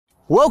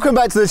Welcome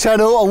back to the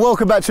channel and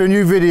welcome back to a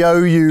new video,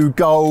 you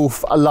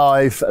golf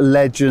life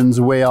legends.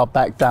 We are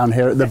back down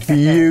here at the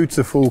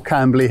beautiful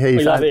Camberley Heath.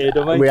 We love it here,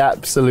 don't we? We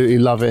absolutely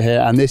love it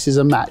here, and this is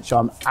a match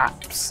I'm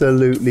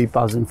absolutely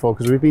buzzing for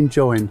because we've been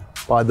joined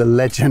by the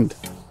legend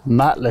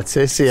Matt Le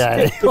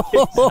Tissier.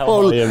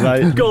 How are you,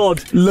 mate?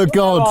 God. Le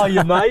God. How are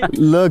you, mate?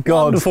 Le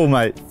God. Wonderful,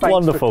 mate. Thanks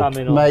Wonderful. for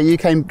coming on. Mate, you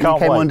came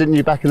on, didn't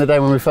you, back in the day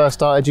when we first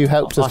started? You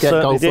helped us I get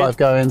certainly golf did. life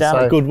going. Down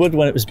so at Goodwood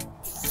when it was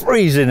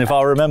freezing, if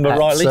I remember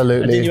rightly. Absolutely.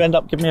 And didn't you end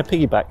up giving me a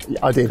piggyback?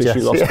 I did, Because yes.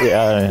 you lost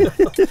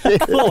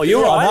it. Oh,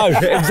 you're right. I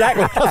know,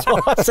 exactly. That's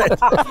what I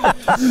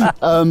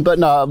said. But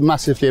no, I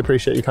massively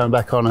appreciate you coming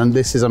back on, and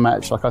this is a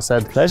match, like I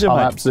said, Pleasure, I'm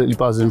mate. absolutely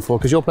buzzing for,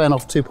 because you're playing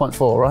off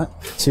 2.4, right?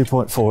 2.4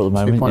 at the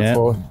moment,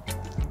 2.4.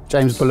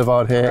 James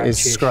Bullard here is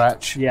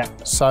scratch. Yeah.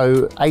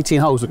 So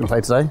 18 holes we're going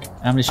to play today.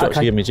 How many shots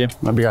Okay. you give me, Jim?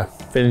 There we go.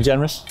 Feeling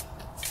generous?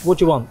 What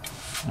do you want?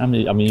 How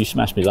many? I mean, you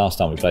smashed me last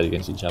time we played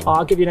against each other.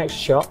 I'll give you an extra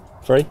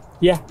shot. 3?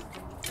 Yeah.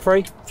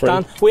 Three. Three.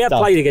 Done. We have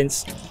Done. played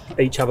against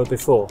each other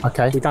before.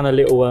 Okay. We've done a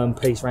little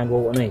piece around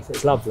Waterneath.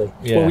 It's lovely.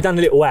 Yeah. Well, we've done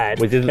a little ad.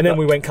 We did, and then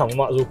we went, come, we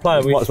might as well play.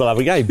 Might as well have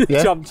a game.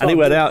 Yeah. Jumped And he on.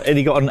 went out and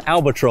he got an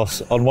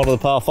albatross on one of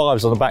the par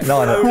 5s on the back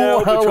nine.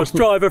 Albatross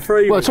driver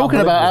free. Well, talking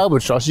about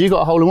albatross, you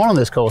got a hole in one on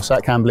this course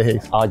at Camberley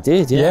Heath. I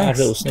did, yeah. I had Yes.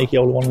 a little sneaky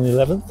old one in the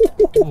 11th.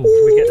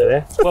 we get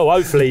there. Well,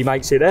 hopefully he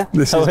makes it there.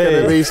 This Oh, is going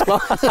hey. to be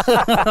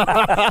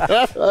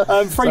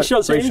fun. Three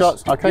shots. Three each.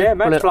 shots. Okay. Yeah,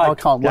 match Brilliant. play. I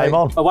can't wait. Game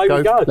on. Away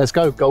we go. Let's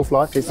go. Golf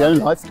life. It's the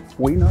only life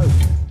we know.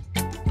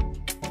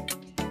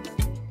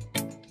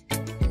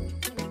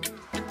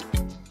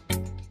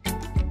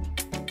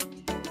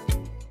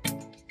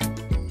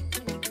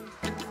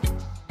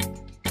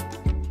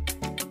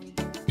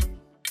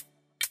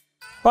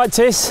 Right,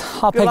 Tiss,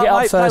 I'll pick luck, it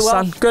up mate. Play first,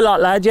 well. son. Good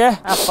luck, lad, yeah?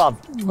 Have fun.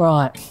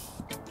 Right.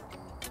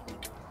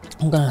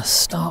 I'm going to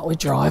start with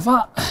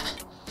driver.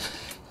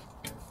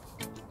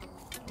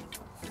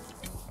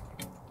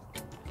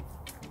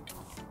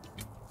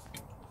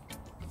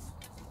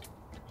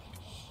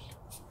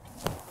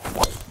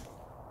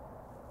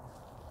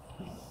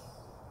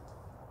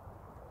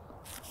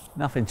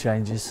 Nothing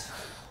changes.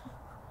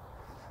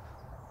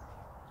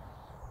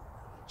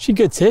 She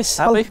good, Tiss.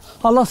 Happy?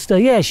 I lost her.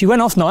 Yeah, she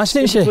went off nice,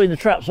 didn't she? Between the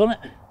traps, wasn't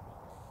it?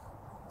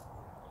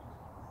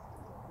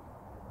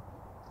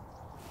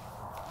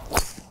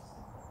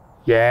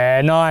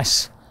 Yeah,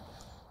 nice.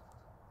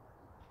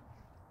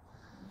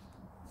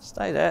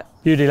 Stay there.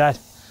 Beauty, lad.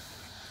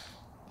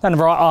 Down the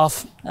right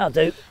half. That'll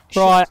do.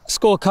 Right,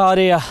 scorecard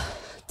here.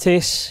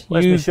 Tiss,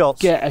 Where's you my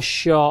shots? get a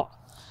shot.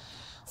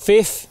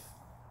 5th,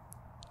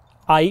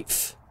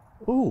 8th,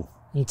 Ooh.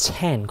 and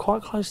 10.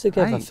 Quite close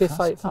together. 5th, That's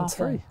 8th, par and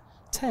 10. 3.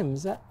 10,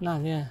 is that? No,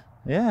 yeah.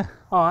 Yeah.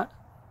 All right.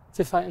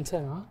 5th, 8th, and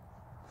 10, all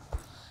right.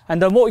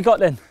 And what we got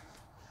then?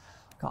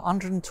 Got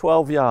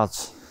 112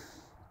 yards.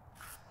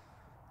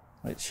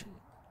 Which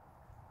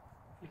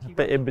a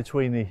bit in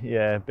between the,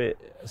 yeah, a bit,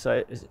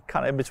 so it's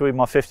kind of in between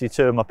my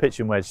 52 and my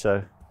pitching wedge,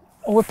 so.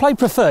 Well, we play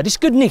preferred. It's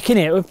good nick,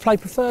 innit? We play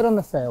preferred on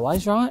the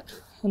fairways, right?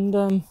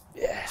 And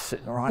Yeah,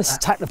 sitting all right. let's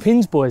attack the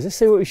pins, boys. Let's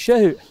see what we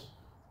shoot.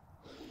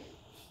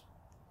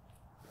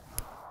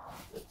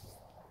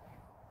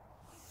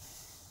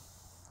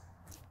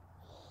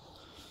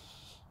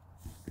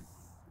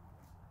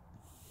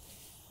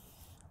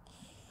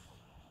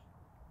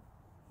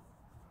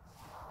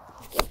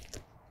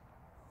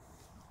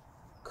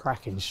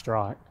 Cracking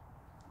strike.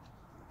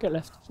 Get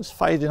left. Just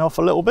fading off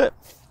a little bit.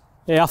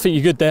 Yeah, I think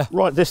you're good there.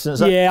 Right distance.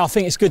 That. Yeah, I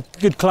think it's good.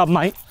 Good club,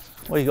 mate.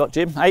 What you got,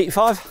 Jim?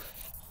 85?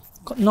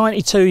 Got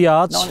 92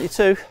 yards.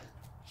 92?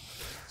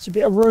 There's a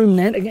bit of room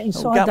there to get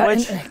inside gap that. wedge.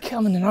 Isn't there?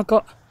 Come on, then I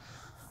got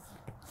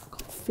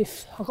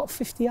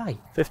 58.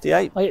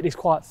 58? I hit this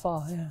quite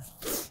far. Yeah.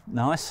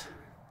 Nice.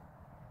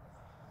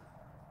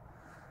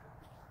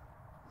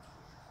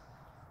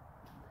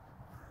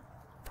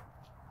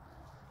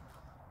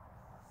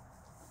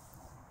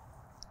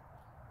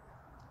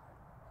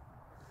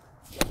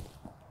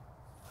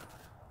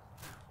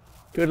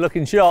 Good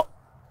looking shot.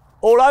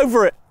 All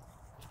over it.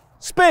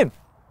 Spin.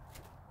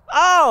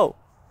 Oh,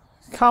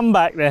 Come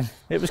back then.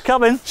 it was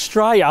coming.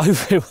 Straight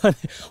over it, wasn't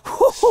it?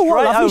 Woo,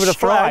 what a lovely over the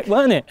strike, flag.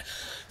 weren't it?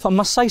 If I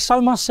must say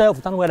so myself, I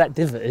don't know where that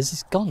divot is.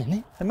 It's gone, isn't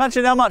it?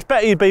 Imagine how much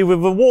better you'd be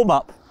with a warm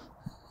up.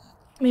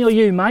 Me or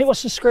you, mate?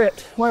 What's the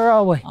script? Where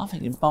are we? I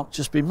think it might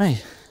just be me.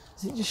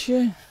 Is it just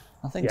you?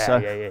 I think so.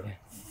 Yeah.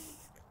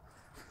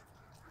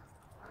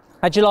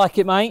 How'd you like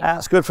it, mate?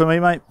 That's good for me,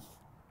 mate.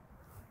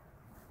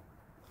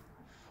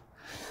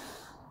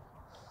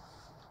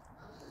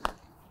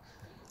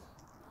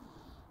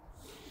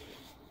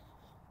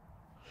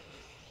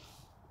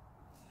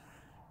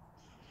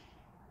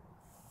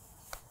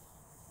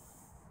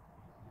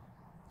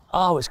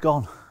 Oh, it's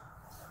gone.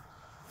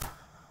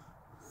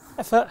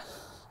 Effort.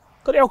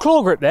 Got the old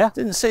claw grip there.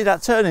 Didn't see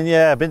that turning.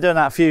 Yeah, I've been doing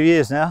that a few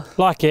years now.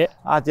 Like it.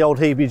 I had the old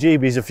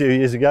heebie-jeebies a few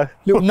years ago.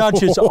 Little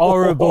nudges are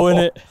horrible,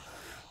 isn't it?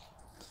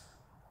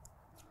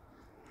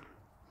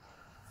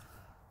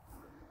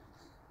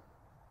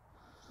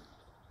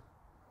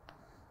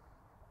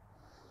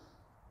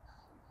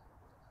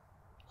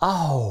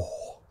 Oh,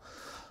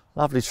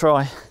 Lovely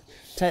try.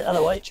 Take that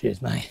away.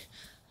 Cheers, mate.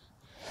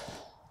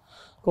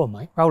 Go on,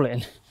 mate. Roll it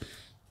in.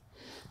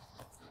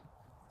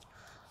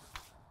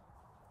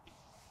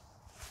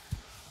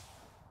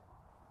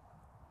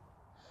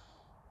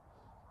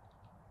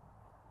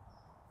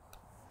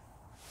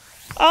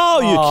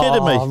 Oh, you're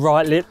kidding me.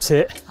 Right lipped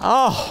it.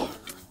 Oh.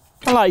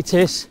 I like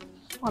Tiss.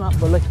 One up,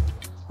 bully.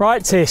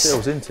 Right, Tiss.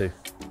 Feels into.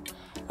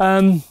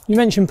 You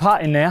mentioned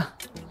putting there.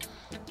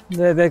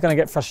 They're going to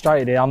get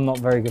frustrated here. I'm not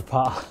a very good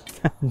putter.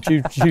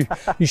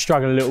 you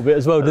struggle a little bit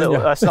as well, don't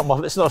you? It's not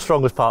the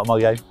strongest part of my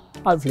game.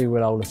 Hopefully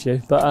we'll hold a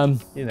few. But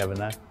you never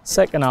know.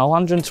 second hole,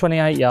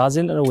 128 yards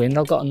into the wind.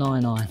 I've got a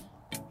 9-iron.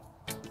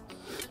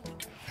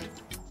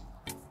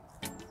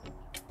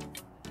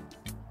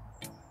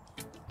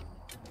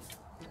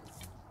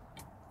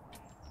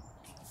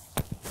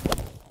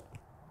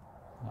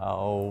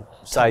 Oh,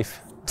 safe.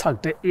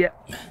 Tugged it, yeah.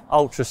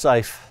 Ultra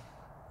safe.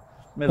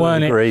 Middle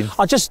Weren't of the green.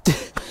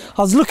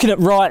 I was looking at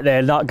right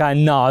there, like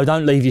going, no,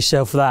 don't leave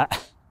yourself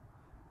that.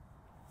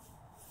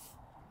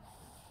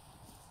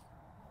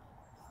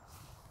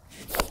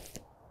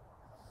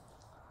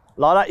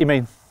 Like that, you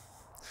mean?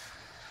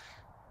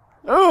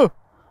 Oh!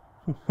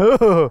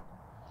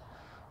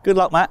 Good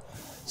luck, Matt.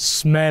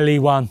 Smelly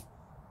one.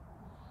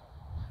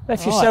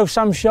 Left yourself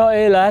some shot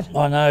here, lad.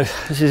 I know.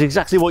 This is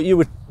exactly what you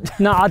would.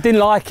 No, I didn't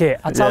like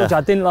it. I told you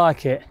I didn't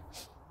like it.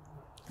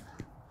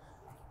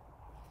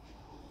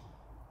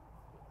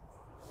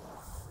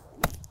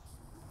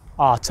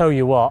 Oh, I'll tell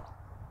you what,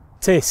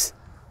 Tiss.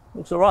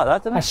 Looks all right,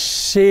 that, doesn't it? That's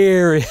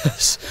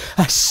serious.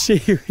 That's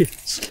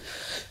serious.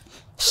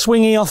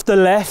 Swingy off the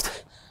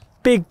left,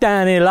 big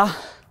downhiller.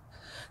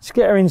 Let's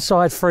get her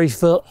inside 3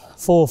 foot,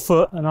 4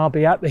 foot, and I'll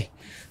be happy.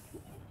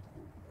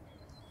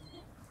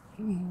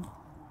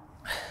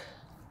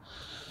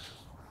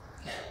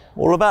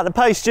 All about the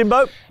pace,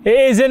 Jimbo. It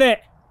is, isn't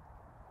it?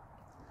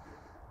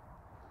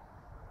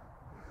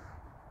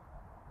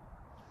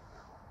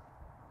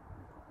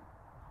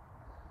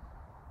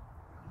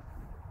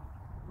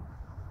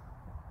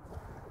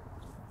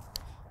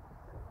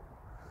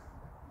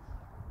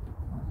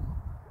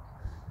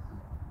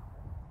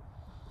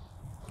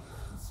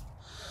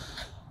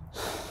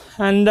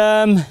 And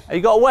You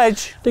got a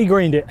wedge?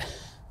 degreened it.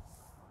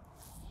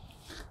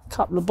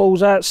 Couple of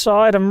balls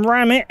outside and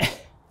ram it.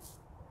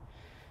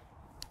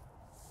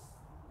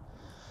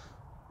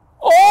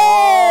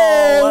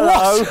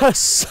 Oh, what a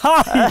save!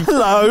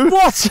 Hello.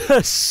 What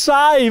a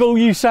save! All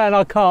you saying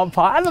I can't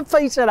putt. Have a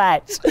piece of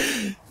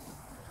that.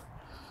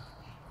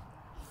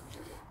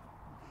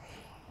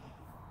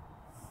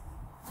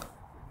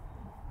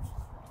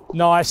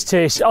 Nice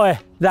Tiss. Oh,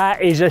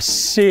 that is a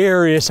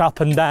serious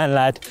up and down,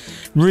 lad.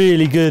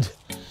 Really good.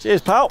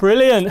 Cheers, pal.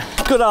 Brilliant.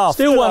 Good half.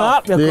 Still Good one half.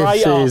 up. You're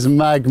great. This is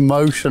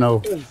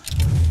magmotional.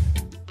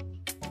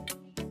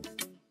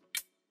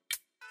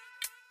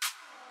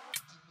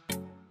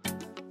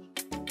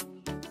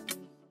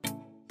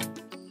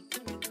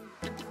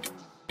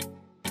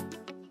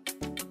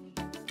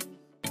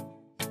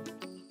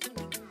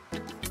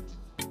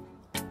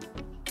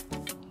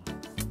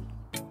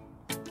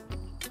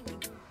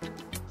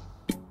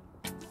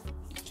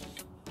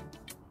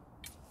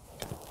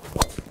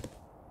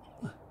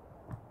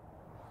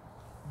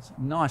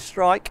 Nice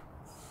strike.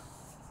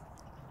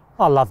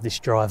 I love this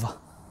driver.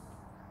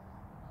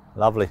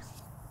 Lovely.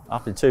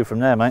 Up in 2 from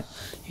there, mate.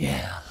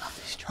 Yeah, I love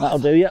this driver.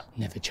 That'll do you.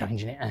 Never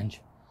changing it,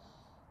 Ange.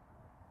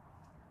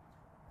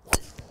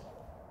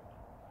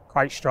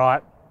 Great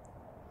strike.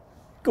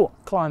 Go on,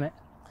 climb it.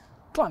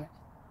 Climb it.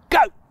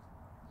 Go!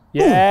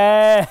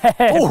 Yeah,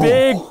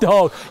 big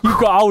dog. You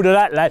got hold of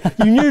that, lad.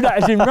 You knew that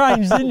was in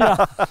range, didn't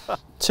you?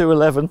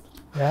 211.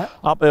 Yeah.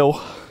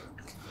 Uphill.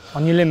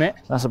 On your limit.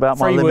 That's about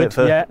my Freewood, limit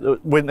for yeah.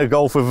 winter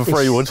golf with a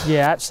Freewood.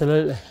 Yeah,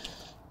 absolutely.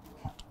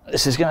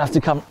 This is going to have to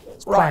come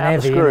playing right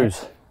out the heavy,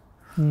 screws.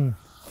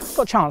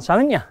 Got a chance,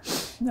 haven't you?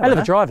 Hell of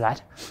a drive,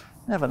 lad.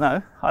 Never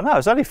know. I know,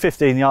 it's only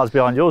 15 yards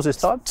behind yours this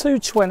time.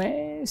 220,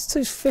 it's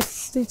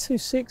 250,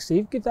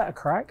 260. Give that a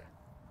crack.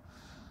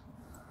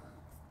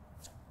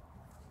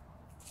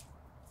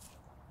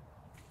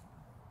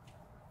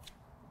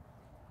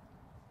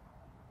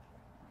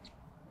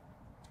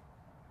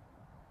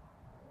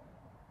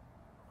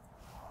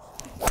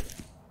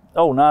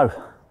 Oh no,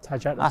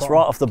 That's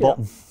right off the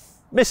bottom.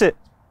 Miss it.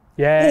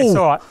 Yeah, it's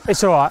all right.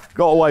 It's all right.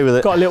 Got away with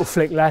it. Got a little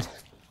flick, lad.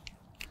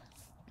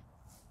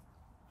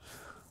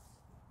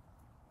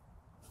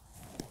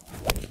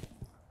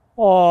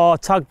 Oh,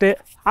 tugged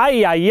it.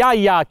 Ay, ay,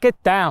 ay, ay,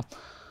 get down.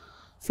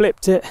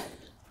 Flipped it.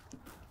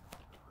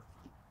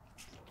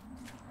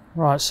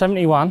 Right,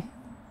 71.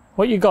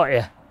 What you got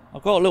here?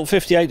 I've got a little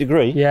 58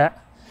 degree, Yeah. so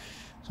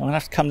I'm going to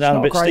have to come down a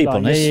Not bit great steep line.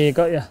 on this. Yeah,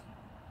 got you.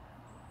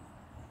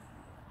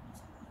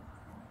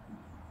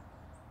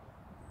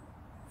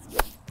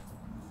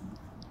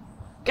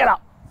 Get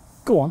up.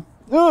 Go on.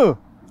 Oh.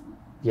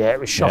 Yeah, it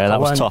was shocker. Yeah, that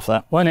was wasn't tough,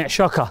 that. Wasn't it?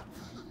 Shocker.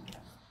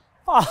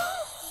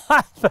 Oh,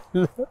 have a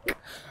look.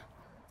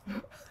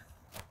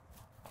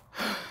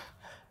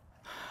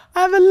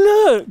 Have a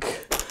look.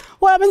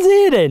 What happens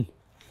here then?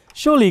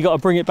 Surely you got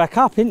to bring it back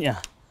up, ain't you?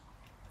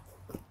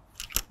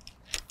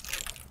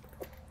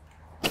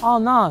 Oh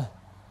no.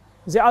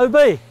 Is it OB?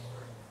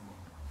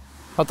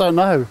 I don't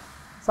know.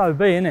 It's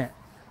OB, isn't it?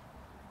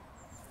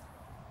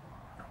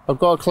 I've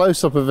got a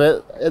close-up of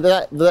it.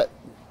 That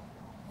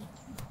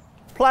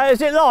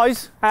Players, it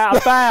lies. Out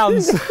of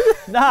bounds.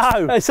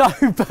 No. It's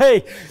OB.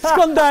 It's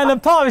gone down the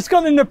park. It's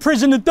gone in the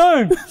Prison of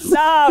Doom.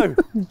 No.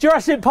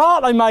 Jurassic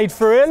Park they made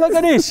for it. Look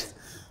at this.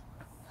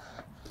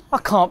 I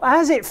can't.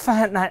 How's it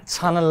found that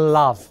tunnel of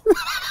love?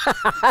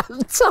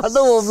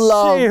 tunnel of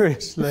love.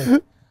 Seriously.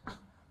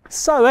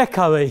 So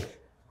echoey.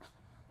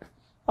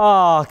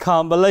 Oh, I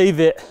can't believe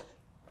it.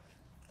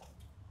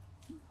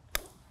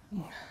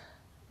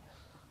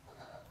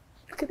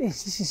 Look at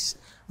this. This is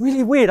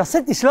really weird. I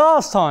said this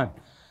last time.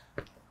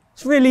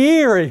 It's really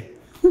eerie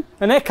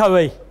and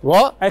echoey.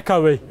 What?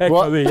 Echoey,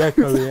 echoey,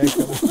 echoey,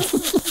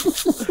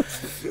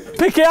 echoey.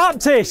 Pick it up,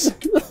 Tiss.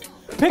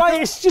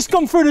 Mate, it's just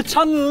gone through the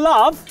tunnel of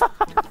love.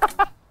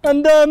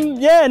 And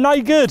yeah,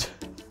 no good.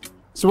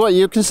 So what,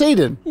 you're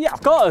conceding? Yeah,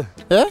 I've got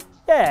to. Yeah?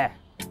 Yeah.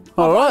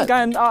 All right.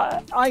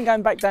 I ain't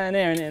going back down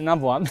there and hit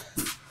another one.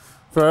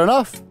 Fair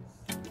enough.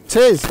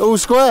 Tis, all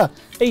square.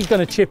 He's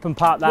going to chip and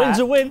putt that. Win's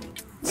a win.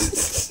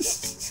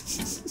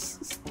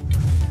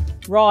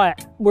 Right,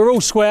 we're all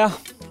square.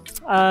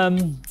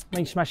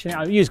 Me smashing it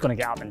over. You was going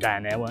to get up and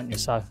down there, weren't you?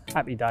 So,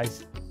 happy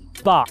days.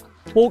 But,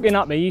 walking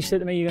up there, you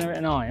said to me you're going to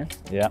hit an iron.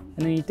 Yeah. And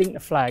then you dink the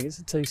flag, it's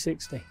a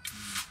 260.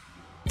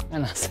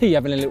 And I see you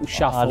having a little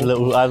shuffle. I had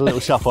a little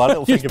shuffle, I had a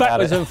little think about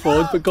backwards it. and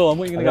forwards, but go on,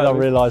 what are you going to And go then I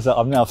with? realised that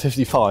I'm now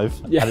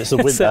 55 and it's the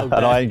winter settled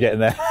and down. I ain't getting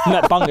there. And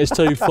that bunker's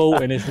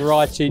 240 and it's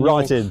right in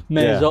Right your in,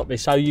 mare's yeah. up there.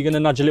 So you're going to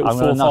nudge a little I'm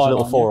 4 going to nudge a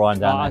little iron, 4 yeah? iron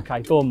down Right, there.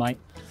 okay, go on, mate.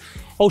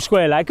 All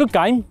square, lad. Good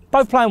game.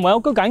 Both playing well.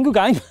 Good game, good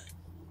game.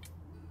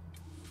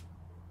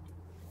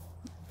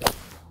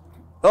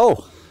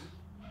 Oh,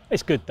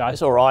 It's good though.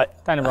 it's all right.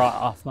 Down the right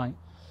half, mate.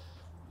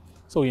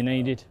 That's all you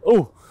needed.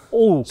 Oh,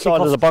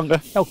 Side of the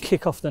bunker. They'll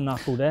kick off the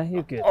knuckle there.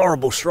 You're good.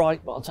 Horrible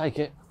strike, but I'll take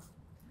it.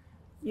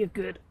 You're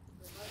good.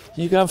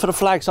 You going for the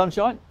flag,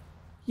 Sunshine?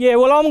 Yeah,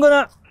 well,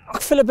 I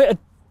feel a bit of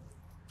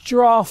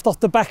draft off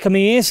the back of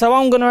me here, so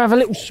I'm gonna have a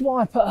little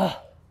swipe at her.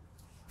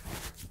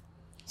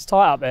 It's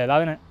tight up there though,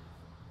 isn't it?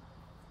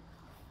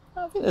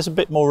 I think there's a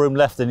bit more room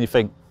left than you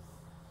think.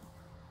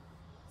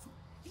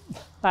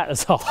 That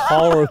is a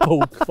horrible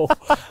call.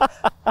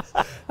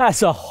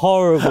 That's a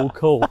horrible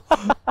call.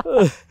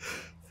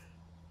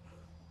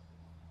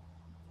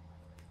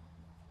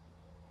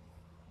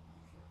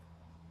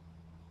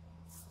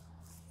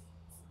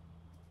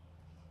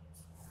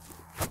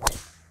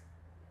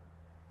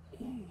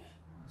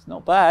 It's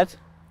not bad.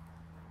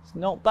 It's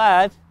not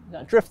bad. Is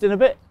that drifting a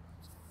bit?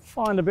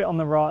 Find a bit on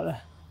the right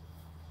there.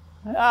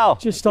 Oh,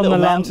 Just on little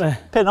the lamp mound.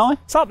 there. Pin eye.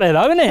 It's up there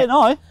though, isn't it? Pin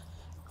eye.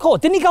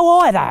 God, didn't he go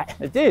high that?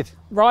 It did.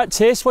 Right,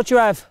 Tiss, what do you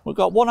have? We've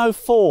got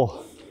 104,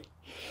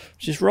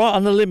 which is right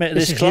on the limit of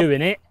This this is club. you,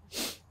 innit?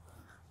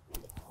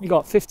 You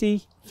got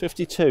 50?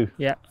 52.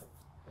 Yeah.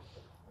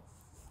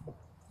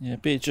 Yeah,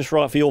 be just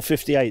right for your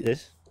 58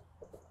 this.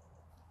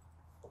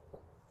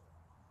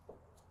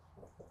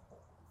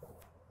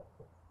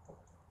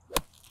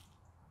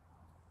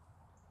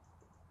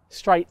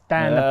 Straight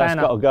down the It's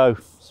banner. got to go.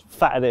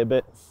 Fatted it a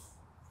bit.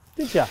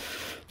 Did you? A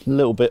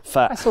little bit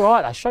fat. That's all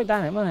right, though. Straight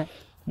down it, wasn't it?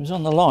 It was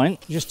on the line.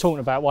 We're just talking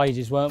about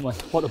wages, weren't we?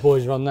 What the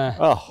boys are on there.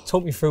 Oh,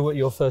 Talk me through what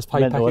your first pay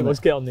Mental, packet isn't was.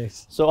 it? Get on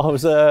this. so I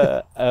was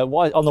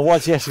on the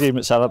YTS scheme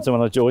at Southampton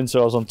when I joined,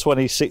 so I was on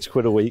 26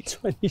 quid a week.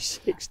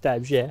 26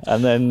 dabs, yeah.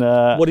 And then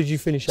What did you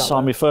finish up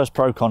signed my at? first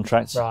pro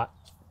contract Right,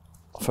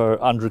 for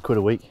 100 quid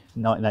a week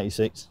in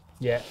 1986.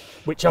 yeah.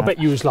 Which I bet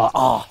you was like,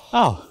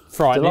 Oh,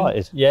 frightening.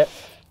 delighted. Yeah.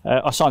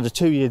 I signed a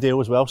 2-year deal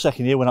as well.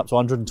 Second year went up to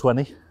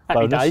 120.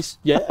 Happy bonus. days.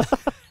 Yeah.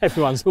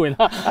 Everyone's a winner.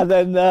 And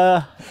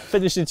then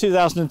finished in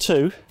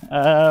 2002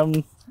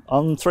 on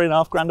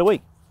 3.5 grand a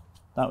week.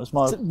 That was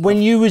my.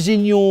 When you was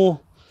in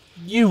your,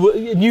 you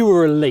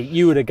were elite.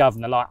 You were the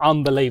governor, like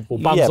unbelievable.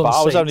 Bums Yeah, on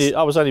but seats.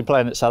 I was only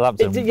playing at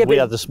Southampton. Yeah, We but-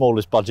 had the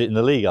smallest budget in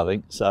the league, I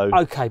think. So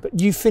Okay, but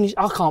you finished.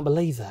 I can't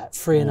believe that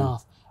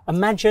 3.5.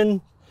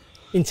 Imagine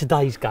in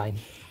today's game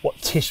what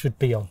Tish would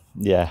be on.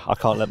 yeah, I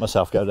can't let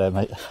myself go there,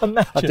 mate.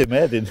 Imagine. I did my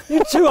head in.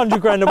 You're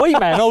 200 grand a week,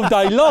 man, all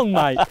day long,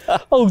 mate.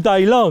 All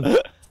day long.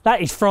 That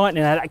is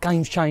frightening how that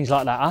game's changed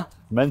like that, huh?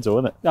 Mental,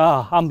 isn't it?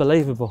 Ah,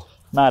 unbelievable.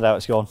 Mad how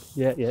it's gone.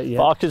 Yeah, yeah, yeah.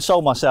 But I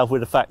console myself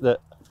with the fact that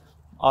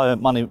I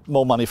earn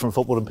more money from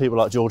football than people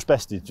like George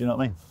Best did. Do you know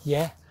what I mean?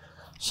 Yeah,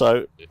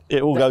 So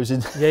it all goes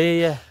in. yeah, yeah,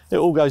 yeah. It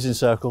all goes in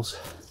circles.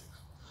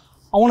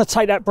 I want to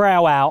take that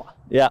brow out.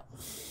 Yeah.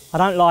 I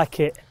don't like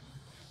it.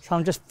 So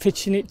I'm just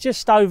pitching it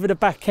just over the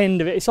back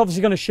end of it. It's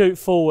obviously going to shoot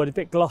forward, a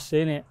bit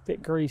glossy, innit? A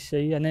bit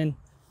greasy, and then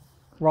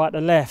right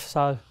to left.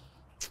 So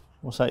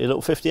What's that? Your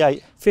little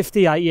 58.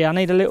 58, yeah, I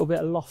need a little bit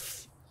of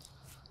loft.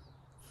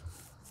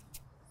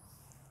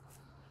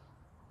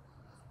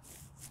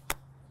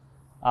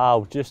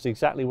 Oh, just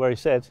exactly where he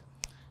said.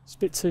 It's a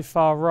bit too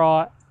far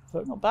right.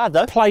 But Not bad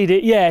though. played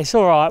it, yeah, it's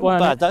all right, Not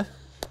wasn't bad it?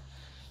 though.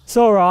 It's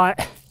all right.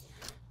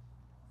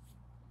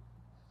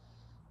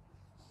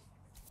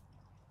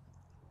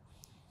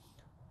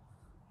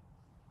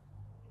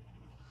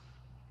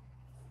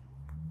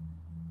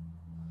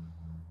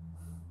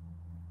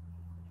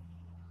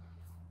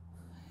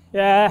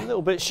 Yeah. A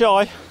little bit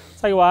shy.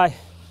 Take away.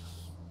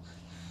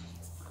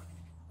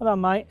 Well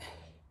done, mate.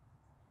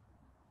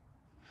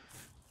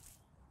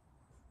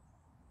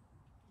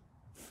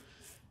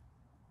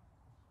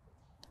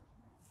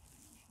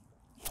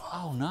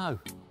 Oh no.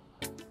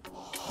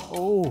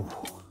 Oh.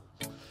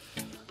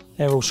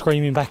 They're all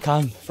screaming back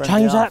home. Friendly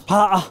Change that half.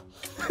 putter.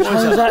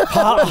 Change that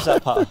putter. Where's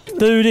that putter?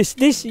 Do this.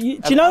 Do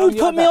you know who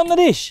put me on the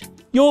dish?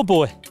 Your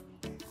boy.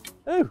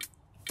 Who?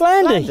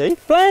 Blandy. Blandy?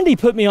 Blandy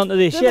put me onto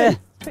this, Did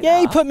yeah.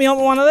 He put me on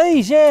one of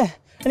these, yeah.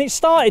 And it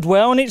started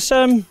well, and it's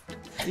do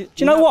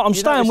you know what? I'm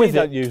staying with it.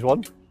 Don't use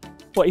one.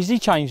 What, is he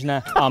changed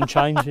now? I'm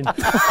changing.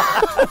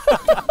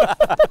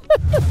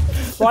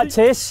 Right,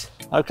 Tiss.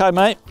 Okay,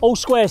 mate. All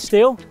square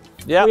still.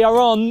 Yeah. We are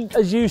on,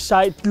 as you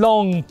say,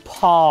 long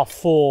par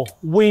 4,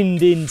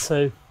 wind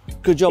into.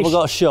 Good job. I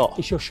got a shot.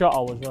 It's your shot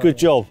hole as well. Good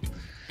job.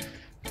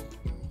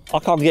 I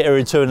can't get her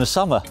in 2 in the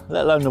summer,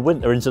 let alone the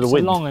winter into the It's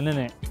wind. a long one,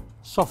 isn't it?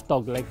 Soft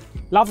dog leg.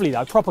 Lovely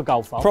though, proper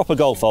golf hole. Proper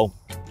golf hole.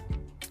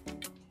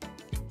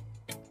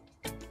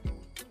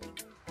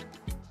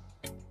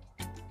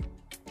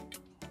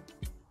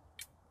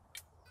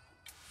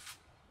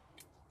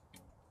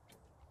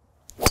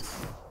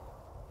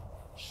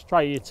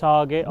 Straight at your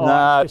target. Or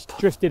No. just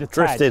drifted a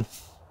tad. Drifted.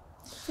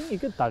 I think you're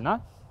good though,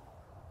 no?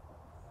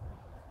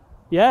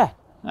 Yeah.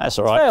 That's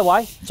all right.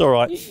 Fairway. It's all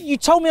right. You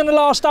told me on the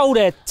last hole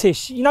there,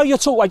 Tish. You know your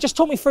talkway. Just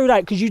talk me through that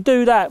because you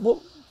do that.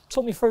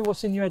 Talk me through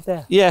what's in your head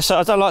there. Yeah, so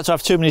I don't like to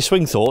have too many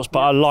swing thoughts, but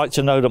I like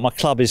to know that my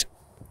club is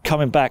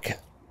coming back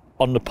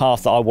on the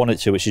path that I want it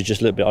to, which is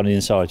just a little bit on the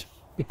inside.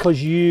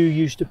 Because you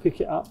used to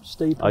pick it up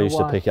steep. I used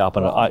to pick it up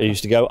and I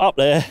used to go up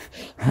there.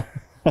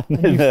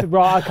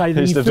 Right, okay,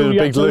 then Used you to do feel the you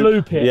big had to loop.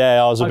 loop it.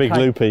 Yeah, I was a big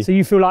loopy. So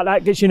you feel like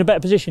that gets you in a better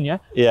position, yeah?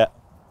 Yeah.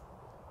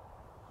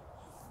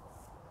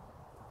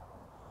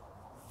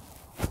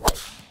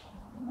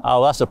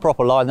 Oh, that's a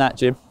proper line, that,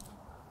 Jim.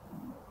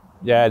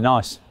 Yeah,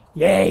 nice.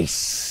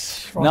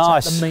 Yes! Right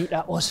Nice. at the meat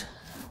that was.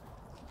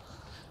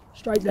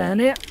 Straight down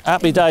here.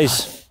 Happy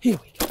days. Here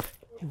we go.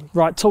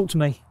 Right, talk to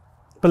me.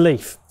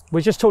 Belief.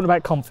 We're just talking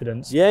about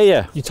confidence. Yeah,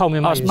 yeah. You told me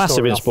Oh, it's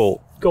massive in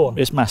sport. Go on.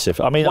 It's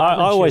massive. I mean, What I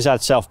happened to always you?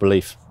 had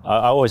self-belief.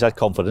 I always had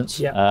confidence.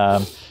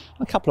 Yeah.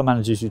 A couple of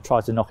managers who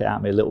tried to knock it out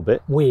of me a little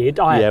bit. Weird.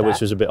 I had Yeah, that. which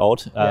was a bit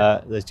odd.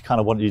 Yeah. They kind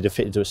of wanted you to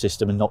fit into a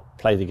system and not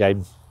play the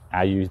game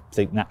how you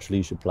think naturally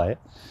you should play it.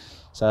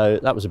 So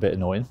that was a bit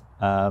annoying.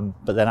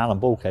 But then Alan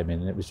Ball came in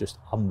and it was just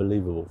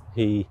unbelievable.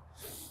 He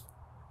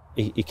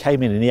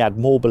came in and he had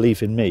more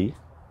belief in me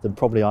than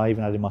probably I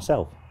even had in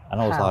myself.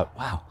 And I was How? like,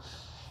 wow.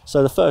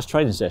 So the first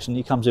training session,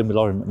 he comes in with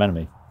Laurie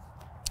McMenemy.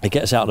 He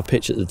gets out on the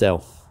pitch at the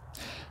Dell.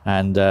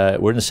 And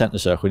we're in the centre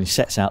circle and he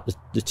sets out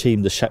the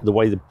team, the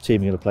way the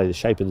team are going to play, the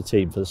shape of the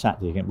team for the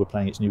Saturday. Again, we're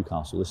playing against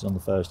Newcastle. This is on the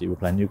Thursday. We're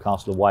playing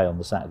Newcastle away on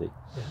the Saturday.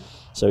 Yeah.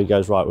 So he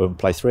goes, right, we're going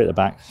to play 3 at the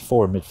back,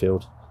 4 in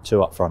midfield,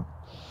 2 up front.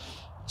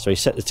 So he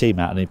set the team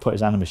out and he put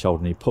his hand on my shoulder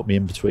and he put me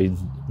in between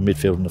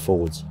midfield and the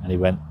forwards. And he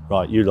went,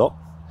 right, you lot.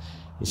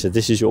 He said,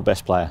 this is your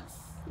best player.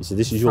 He said,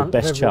 this is your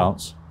best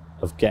chance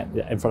of getting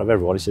in front of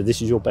everyone. He said,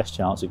 this is your best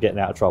chance of getting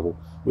out of trouble.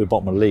 We were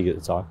bottom of the league at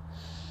the time.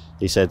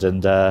 He said,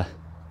 and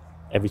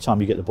every time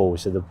you get the ball, he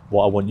said,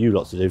 what I want you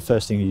lot to do,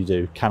 first thing you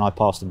do, can I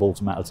pass the ball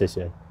to Matt Le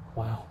Tissier?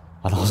 Wow.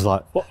 And I was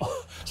like, what?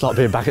 It's like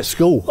being back at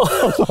school.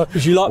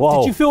 Did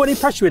you feel any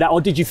pressure with that, or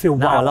did you feel,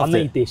 No, wow, I loved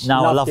need it. this?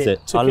 No, I loved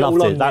it. Took I loved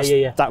all it. on,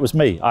 yeah. That was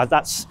me.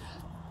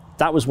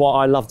 That was what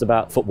I loved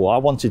about football. I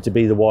wanted to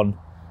be the one,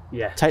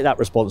 take that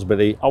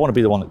responsibility. I want to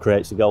be the one that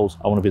creates the goals.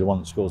 I want to be the one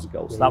that scores the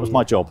goals. That was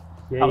my job.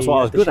 That was what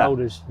I was good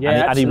at.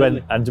 Yeah, and he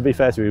went, and to be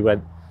fair to him, he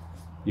went,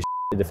 you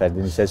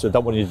defending. He said, so I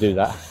don't want you to do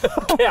that.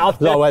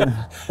 So I went,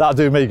 that'll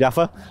do me,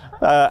 gaffer.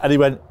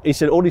 And he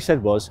said, all he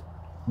said was,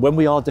 when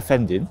we are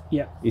defending,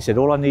 he said,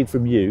 all I need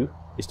from you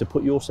is to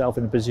put yourself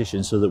in a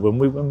position so that when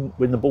we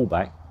win the ball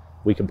back,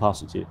 we can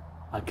pass it to you.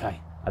 Okay.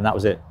 And that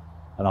was it.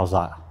 And I was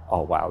like,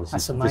 oh wow,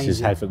 this is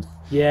heaven.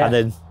 Yeah. And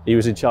then he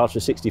was in charge for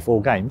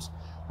 64 games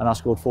and I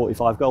scored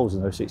 45 goals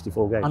in those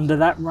 64 games. Under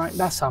that, right?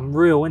 That's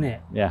unreal, isn't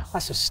it? Yeah.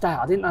 That's a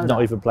stat. I didn't know that.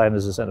 Not even playing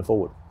as a centre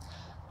forward.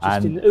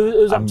 And who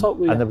was up top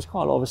with you? And there was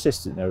quite a lot of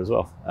assists in there as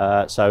well.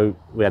 So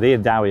we had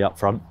Ian Dowie up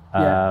front,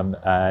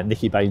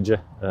 Nicky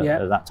Banger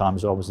at that time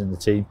as well was in the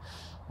team.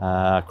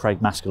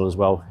 Craig Maskell as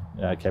well,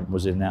 Kemp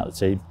was in and out of the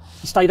team.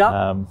 You stayed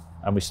up?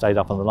 And we stayed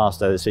up on the last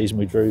day of the season.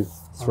 We drew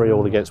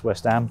 3-3 against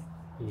West Ham.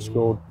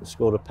 Scored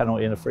a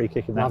penalty and a free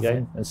kick in that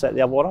game and set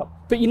the other one up.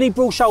 But you need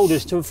broad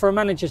shoulders for a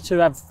manager to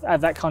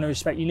have that kind of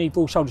respect. You need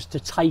broad shoulders to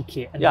take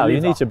it. And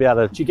you need to be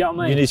able to. Do you get what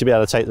I mean? You need to be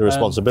able to take the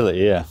responsibility.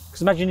 Yeah.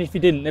 Because imagine if you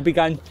didn't, they'd be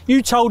going,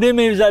 "You told him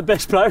he was our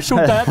best player. It's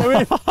all down to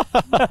him."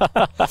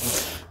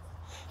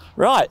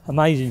 Right.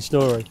 Amazing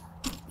story.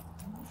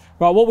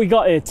 Right, what we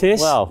got here,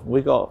 Tiss? Well,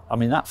 we got. I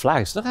mean, that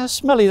flag's. Look how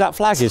smelly that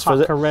flag is.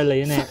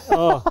 Tuckerelli, isn't it?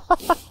 Oh.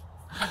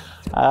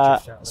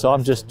 So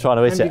I'm just trying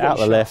to hit it out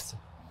the left.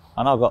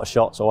 And I've got a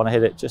shot, so I want to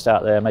hit it just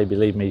out there, maybe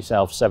leave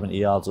myself 70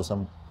 yards or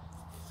something.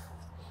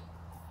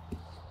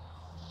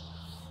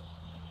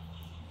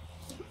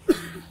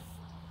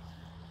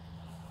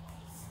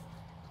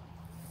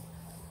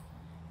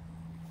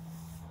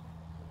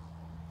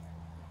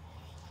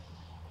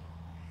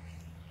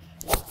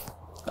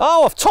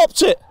 Oh, I've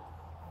topped it.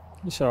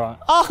 It's all right.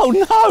 Oh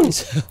no!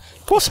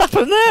 What's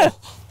happened there?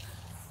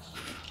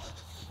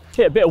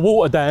 Get a bit of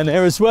water down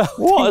there as well.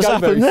 What has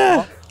happened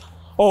there?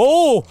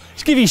 Oh,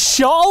 let's give his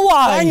shot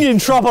away. Hang in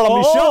trouble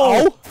on my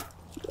Oh. shot.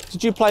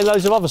 Did you play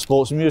loads of other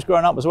sports when you was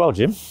growing up as well,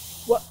 Jim?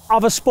 What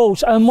other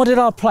sports? What did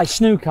I play?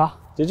 Snooker.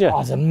 Did you? I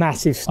was a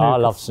massive snooker. I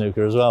loved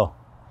snooker as well.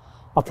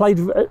 I played.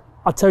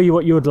 I'll tell you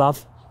what you would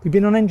love. Have you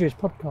been on Andrew's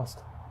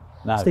podcast?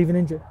 No. Stephen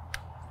Andrew.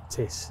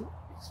 It's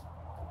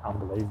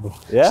unbelievable.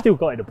 Yeah? Still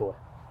got it, the boy.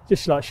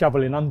 Just like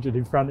shoveling 100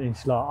 in front of him.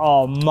 It's like,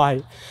 oh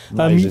mate.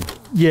 Amazing.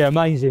 Yeah,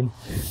 amazing.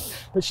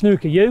 But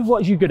snooker, you?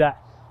 What are you good at?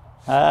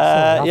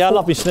 Yeah, I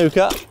love my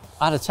snooker.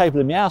 I had a table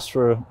in my house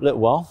for a little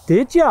while.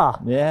 Did ya?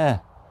 Yeah.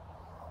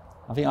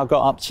 I think I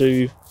got up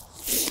to,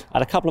 I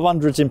had a couple of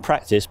hundreds in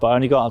practice, but I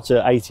only got up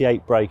to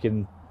 88 break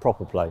in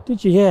proper play.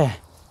 Did you? Yeah.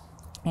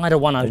 I had a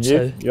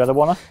 102. You had a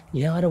one-er?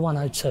 Yeah, I had a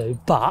 102,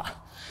 but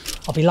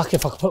I'll be lucky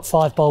if I could put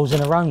 5 bowls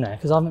in a row now,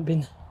 because I haven't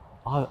been...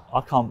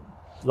 I can't,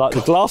 like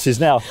the glasses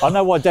now. I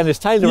know why Dennis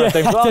Taylor had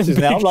them glasses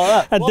now. I'm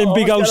like that. Had them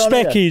big old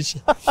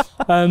speckies.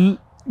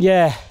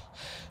 Yeah.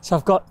 So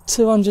I've got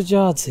 200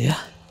 yards here.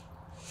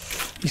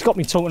 He's got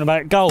me talking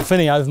about golf, isn't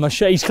he, over my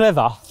shirt. He's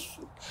clever.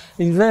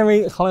 He's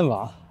very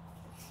clever.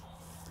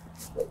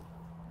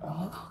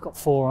 Oh, I've got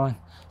 4 iron.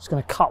 I'm just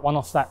going to cut one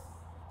off that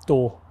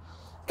door.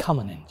 Come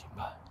on in,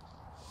 Jimbo.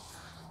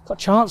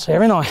 Got a chance here,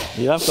 haven't I?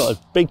 You have got a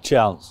big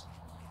chance.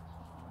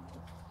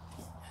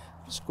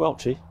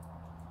 Squelchy.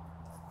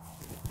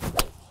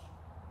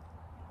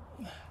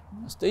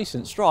 That's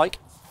decent strike.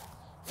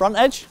 Front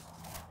edge.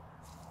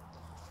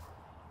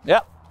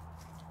 Yep.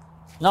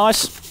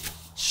 Nice.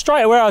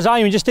 Straight where I was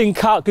aiming, just didn't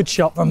cut. Good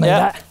shot from me,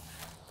 Yeah. that.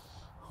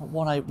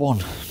 181.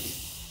 What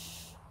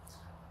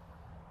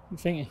you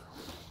thinking?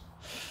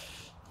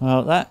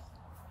 Well, that.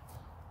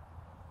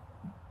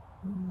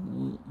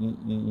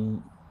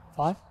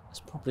 5? It's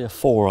probably a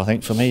 4, I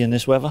think, for me in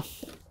this weather.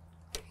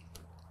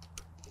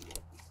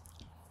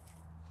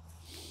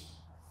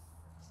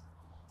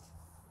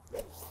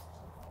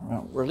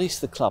 Right, release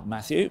the club,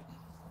 Matthew.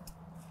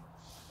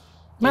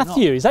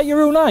 Matthew, is that your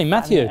real name,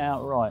 Matthew?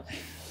 Outright.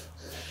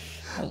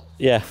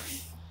 Yeah.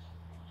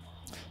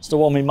 It's the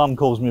one my mum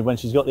calls me when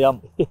she's got the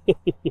ump.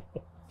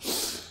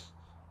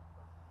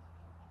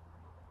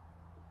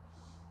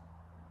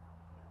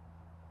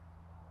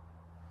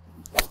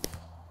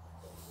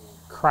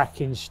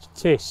 Cracking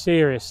tiss,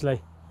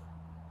 seriously.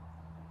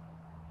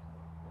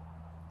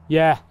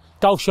 Yeah,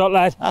 golf shot,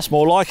 lad. That's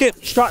more like it.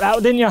 Struck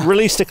that, didn't you?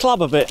 Release the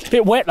club a bit.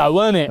 Bit wet though,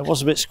 weren't it? It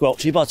was a bit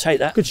squelchy, but I'll take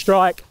that. Good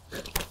strike.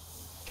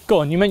 Go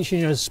on, you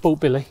mentioned you were a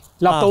sport, Billy.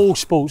 Loved all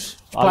sports.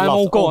 I Play them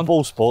all, loved go all on.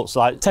 ball sports,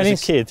 like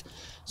Tennis? as a kid.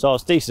 So I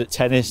was decent at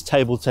tennis,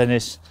 table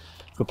tennis.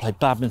 Could play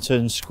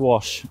badminton,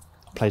 squash.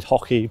 I played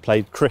hockey,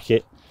 played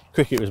cricket.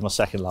 Cricket was my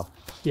second love.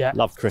 Yeah.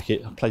 Loved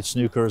cricket. I played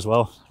snooker as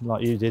well,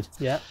 like you did.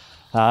 Yeah.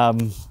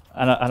 And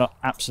I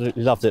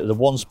absolutely loved it. The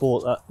one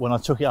sport that when I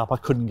took it up I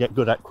couldn't get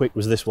good at quick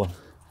was this one.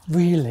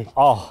 Really?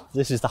 Oh,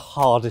 this is the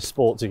hardest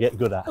sport to get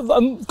good at.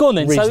 Go on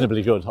then.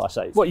 Reasonably good, I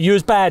say. What, you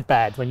was bad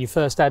when you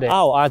first had it?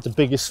 Oh, I had the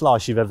biggest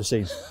slice you've ever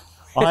seen.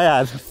 I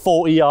had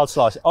 40-yard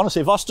slice.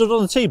 Honestly, if I stood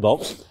on the tee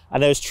box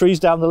and there was trees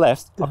down the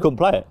left, I couldn't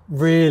play it.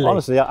 Really?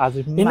 Honestly, I had a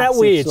Isn't that massive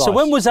weird? slice. So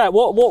when was that?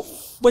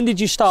 When did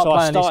you start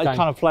playing this game? I started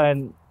kind of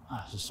playing,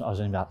 I was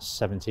only about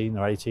 17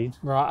 or 18.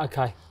 Right,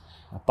 okay.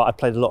 But I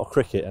played a lot of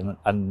cricket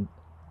and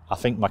I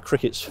think my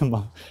cricket's,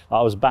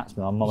 I was a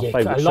batsman, my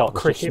favourite shot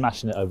was just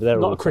smashing it over there.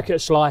 A lot of cricket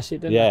slice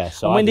it, didn't Yeah. it?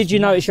 So and when did you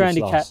notice your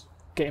massive handicap? slice.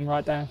 Getting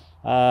right down?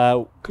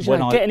 Because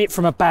Getting it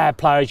from a bad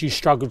player as you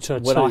struggled to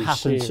when I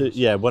happened to,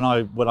 yeah, when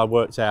I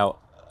worked out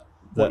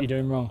that what you're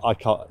doing wrong. I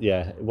can't,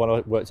 yeah, when I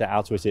worked out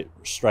how to hit it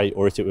straight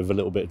or hit it with a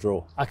little bit of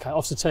draw. Okay,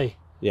 off the tee,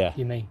 Yeah.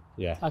 you mean?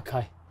 Yeah.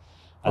 Okay.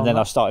 And then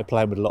I started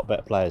playing with a lot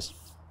better players.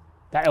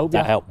 That helped you?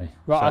 That helped me.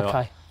 Right, So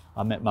okay.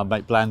 I met my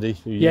mate Blandy,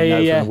 who Yeah, you know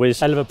yeah. from the Wiz.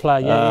 Hell of a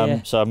player,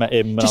 yeah. So I met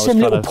him when Just I was them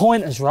little kind of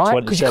pointers,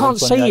 right? Because you 27, can't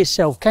see 28.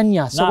 yourself, can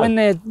you? So No. when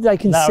they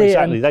can No, see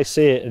exactly. it They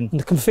see it and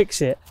and can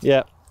fix it.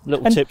 yeah,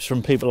 little And- tips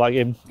from people like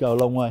him go a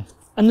long way.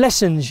 And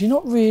lessons, you're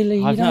not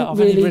really, I've don't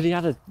only really... really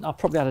I've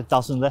probably had a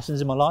dozen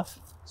lessons in my life.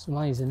 It's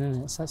amazing,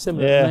 isn't it? It's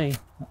similar Yeah. to me.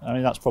 I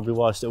mean, that's probably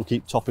why I still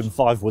keep topping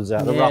 5 woods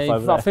out of the rough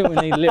over I there. think we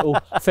need a little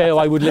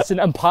fairway wood listen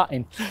and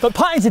putting. But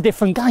putting's a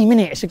different game, isn't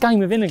it? It's a game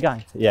within a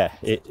game. Yeah,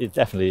 it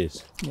definitely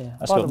is. Yeah.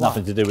 That's By got the way,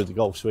 nothing to do with the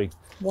golf swing.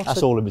 what's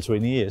That's a- all in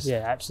between the ears.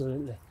 Yeah,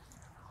 absolutely.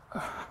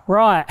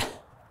 Right.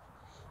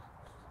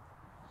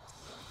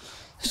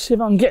 Let's see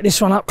if I can get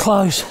this one up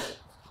close.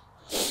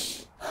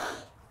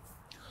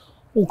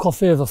 Walk off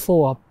here with a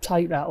 4, I'll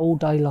take that all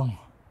day long.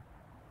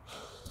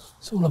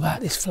 It's all about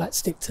this flat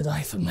stick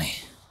today for me.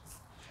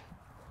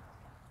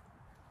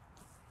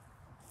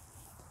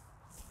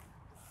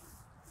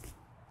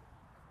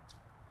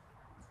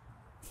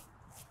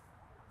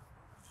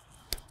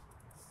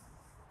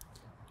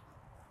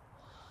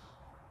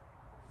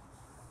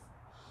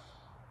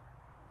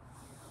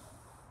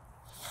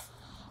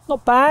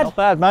 Not bad. Not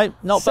bad, mate.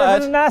 Not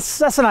 7, bad.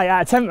 that's an 8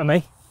 out of 10 for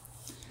me.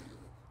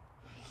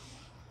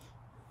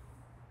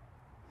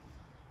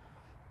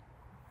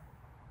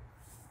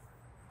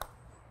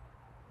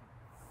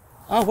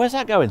 Oh, where's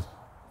that going?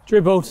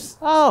 Dribbled.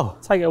 Oh,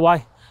 Take it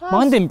away.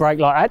 Mine didn't break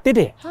like that, did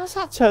it? how's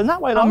that turn that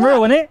way like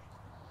Unreal, that? innit?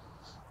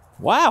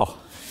 Wow.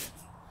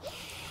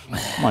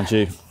 Mind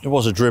you, it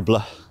was a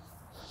dribbler.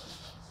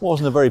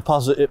 Wasn't a very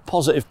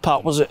positive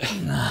putt, was it?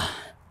 Nah.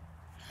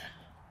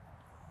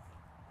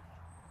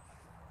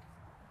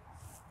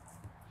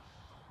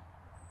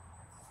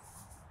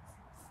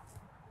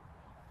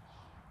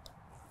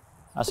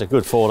 That's a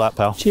good four, that,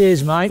 pal.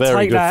 Cheers, mate.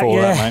 Very Take good that, four,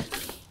 yeah. that, mate.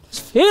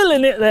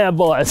 Feeling it there,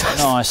 boys.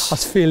 Nice. I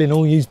was feeling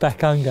all yous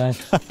back home going,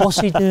 what's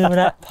he doing with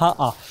that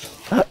putter?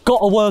 Got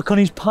to work on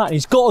his putting.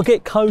 He's got to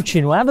get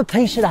coaching. We'll have a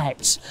piece of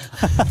that.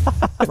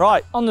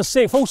 Right. On the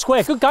 6th, all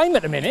square. Good game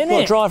at the minute, isn't Got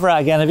a it? driver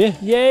out again, have you?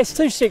 Yeah, it's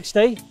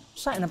 260.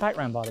 Sat in the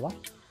background, by the way.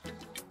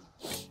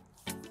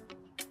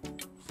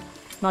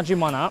 Nudging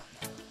one up.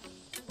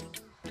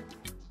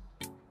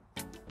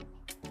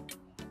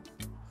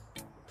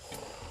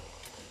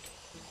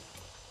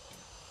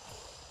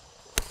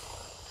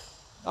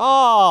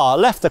 Ah,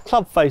 left the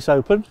club face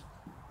open.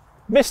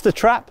 Missed the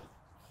trap.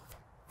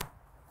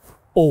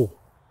 Oh,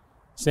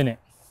 it's in it.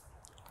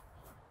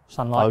 It's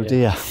unlike Oh you.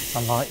 dear. It's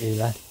unlike you,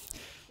 lad.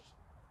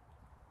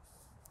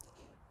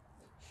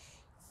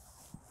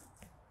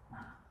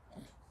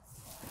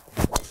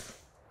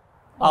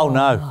 Oh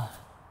no.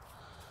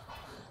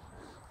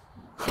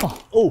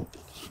 Oh.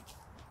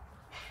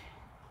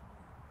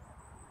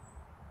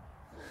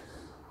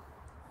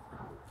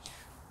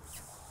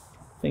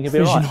 Think it'll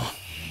be all right.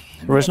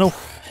 Provisional.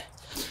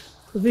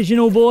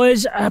 Provisional,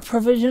 boys.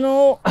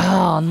 Provisional.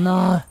 Oh,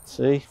 no.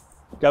 See,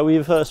 go with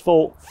your first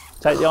fault.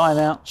 Take the iron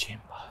out.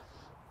 Jimbo.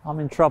 I'm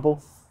in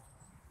trouble.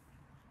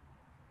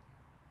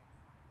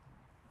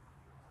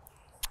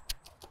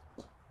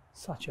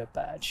 Such a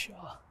bad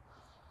shot.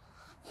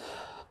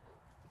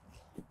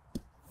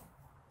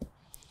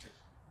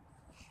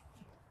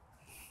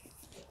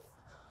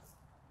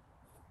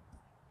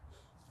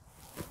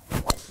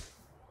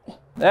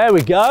 There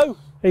we go.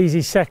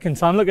 Easy second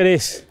time. Look at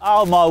this.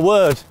 Oh my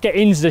word. Get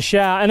into the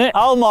shout, innit?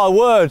 Oh my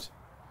word.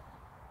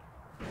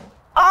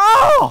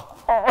 Oh!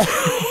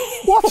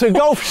 What a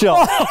golf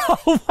shot.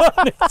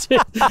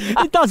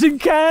 It doesn't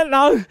count,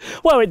 though.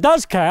 Well, it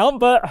does count,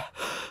 but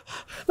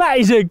that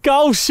is a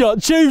golf shot.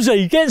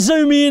 Tubesy, get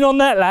zoomy in on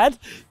that, lad.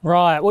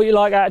 Right, what you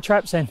like out of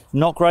traps then?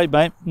 Not great,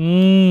 mate.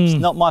 It's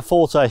not my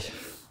forte.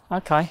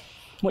 Okay.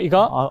 What you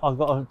got? I've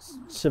got a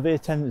severe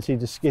tendency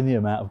to skinny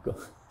them out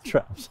of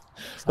traps.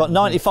 Got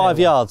 95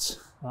 yards.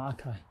 Oh,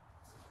 okay.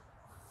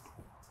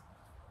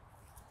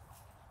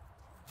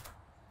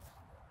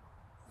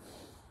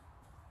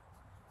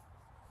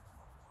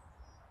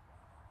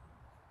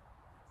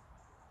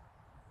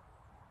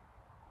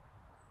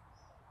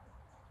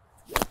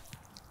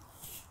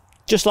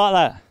 Just like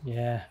that.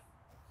 Yeah.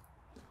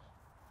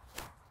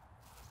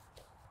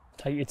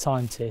 Take your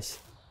time, Tiss.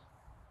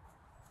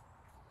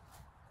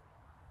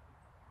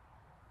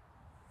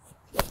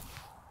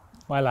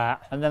 Well,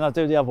 that. And then I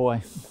do the other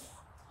way.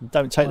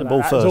 Don't take the ball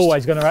That first. was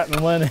always going to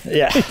happen, weren't it?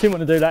 Yeah. Didn't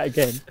want to do that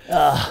again.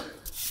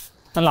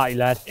 Unlucky,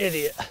 lad.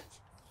 Idiot.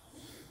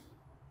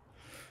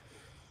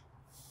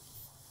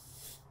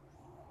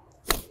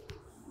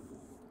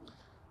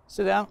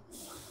 Sit down.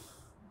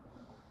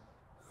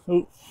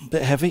 Oh,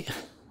 bit heavy.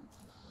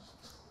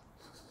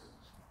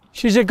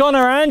 She's a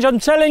goner, Ange, I'm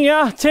telling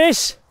you,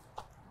 Tiss.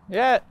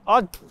 Yeah,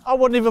 I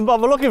wouldn't even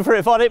bother looking for it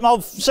if I'd hit my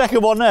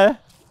second one there.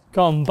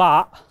 Gone,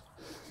 but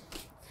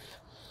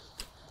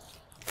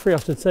 3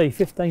 off the tee,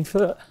 15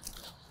 foot.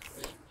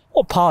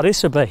 What par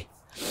this would be?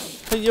 I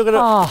think you're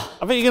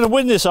gonna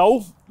win this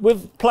hole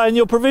with playing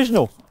your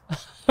provisional.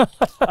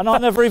 And I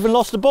never even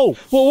lost the ball.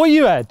 Well, what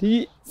you had?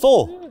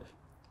 4.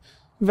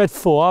 You've had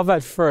 4, I've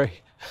had 3.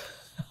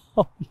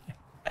 Oh,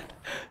 yeah.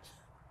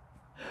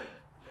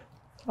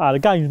 Ah, the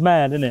game's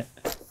mad, isn't it?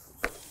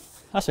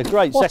 That's a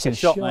great What second a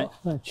shot, mate.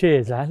 Oh,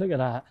 cheers, lad. Look at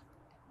that.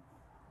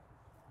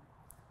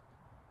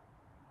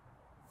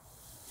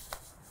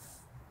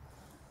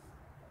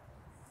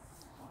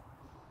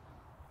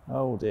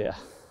 Oh dear.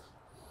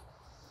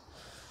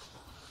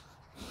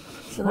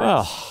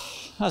 Well,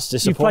 that's You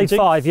disappointing. played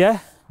 5, yeah?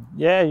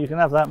 Yeah, you can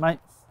have that, mate.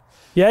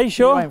 Yeah, you You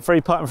sure? ain't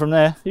free putting from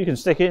there. You can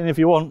stick it in if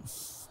you want.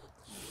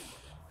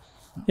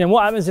 Yeah, and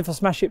what happens if I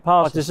smash it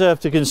I past? deserve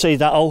to concede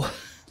that hole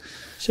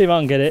See if I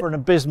can get it. for an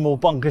abysmal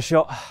bunker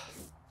shot.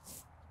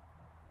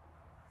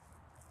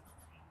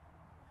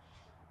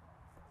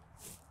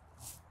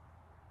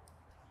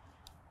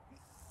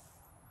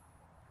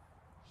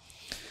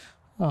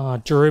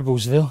 Oh,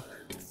 Dribblesville.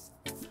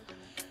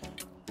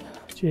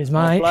 Cheers,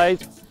 Well mate.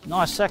 played.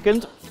 Nice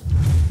second.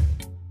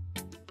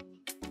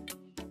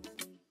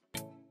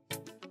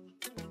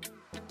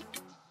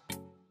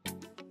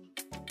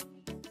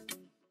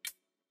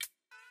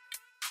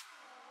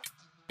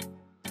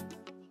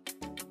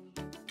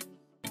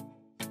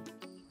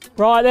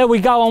 Right, there we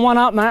go. I'm one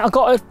up, mate. I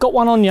got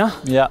one on you.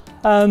 Yeah.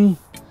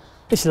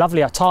 It's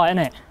lovely up tight, isn't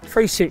it?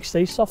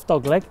 360, soft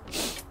dog leg.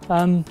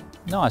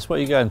 Nice. What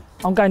are you going?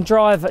 I'm going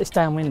drive. It's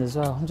downwind as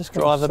well. I'm just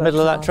going Drive the middle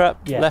of that trap?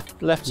 Yeah.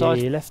 Left Yeah, side?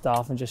 your left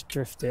half and just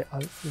drift it.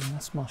 Hopefully,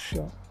 that's my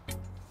shot.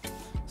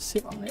 See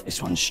if I can get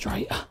this one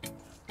straighter.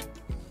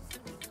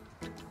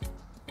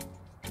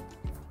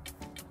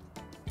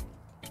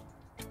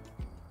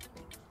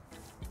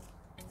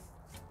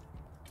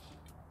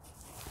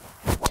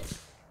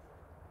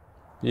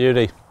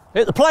 Beauty.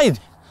 Hit the plane.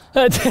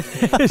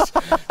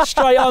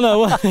 Straight on her,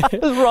 wasn't it?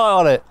 It was right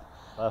on it.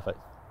 Perfect.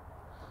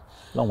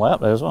 Long way up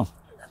there as well.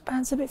 That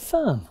band's a bit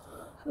firm.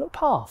 A little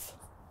path.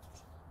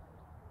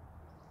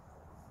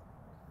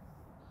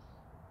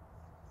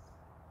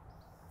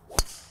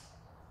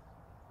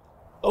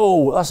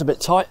 Oh, that's a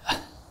bit tight.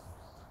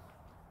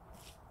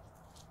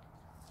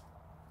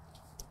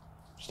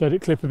 Just let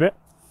it clip a bit.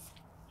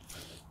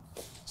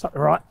 It's up the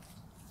right.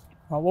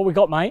 Right, what we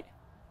got, mate?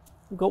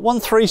 We've got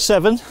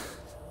 137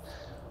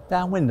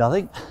 downwind, I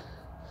think.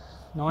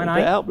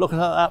 9-8. Help looking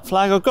at that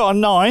flag. I've got a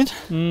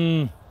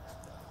 9.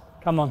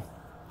 Come on.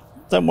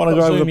 Don't want to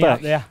go over the back.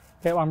 Up there.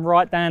 Get one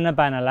right down the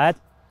banner, lad.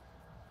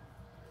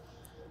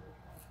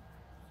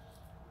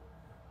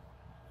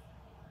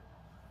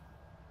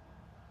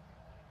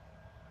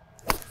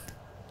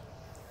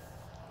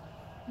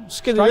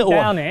 Skinny Straight little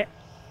down one. it.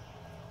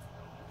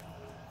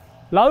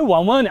 Low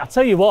one, weren't it? I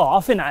tell you what, I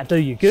think that'd do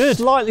you good.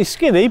 Slightly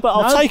skinny, but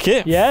I'll take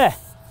it. Yeah.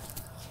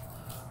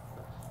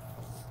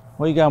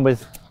 What are you going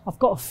with? I've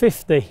got a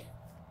 50. I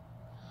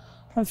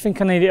don't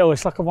think I need it all.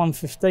 It's like a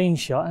 115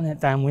 shot, isn't it,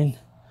 downwind?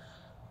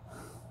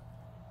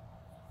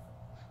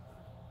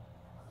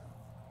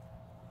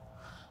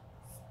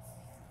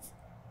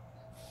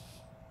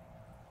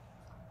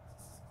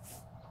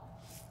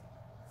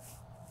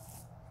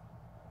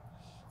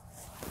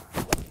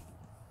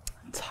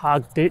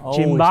 Tugged it,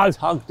 Jimbo. Oh, he's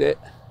tugged it.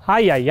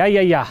 Hiya, yeah,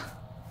 yeah, yeah.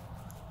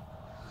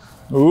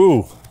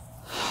 Ooh.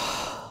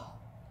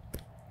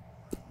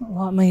 Not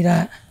like me,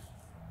 that.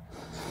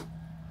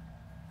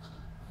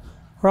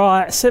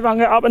 Right, see if I can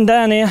get up and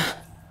down here.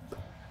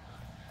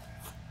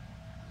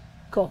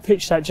 Got to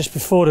pitch that just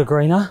before the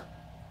green, huh?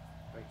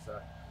 I think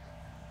so.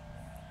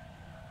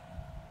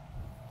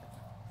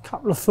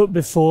 Couple of foot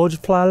before,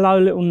 just play a low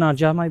little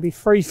nudger, maybe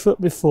 3 foot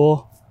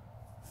before.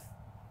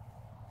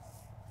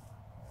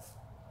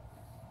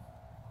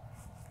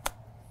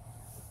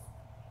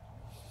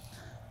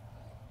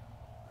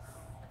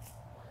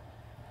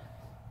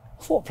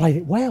 I thought I played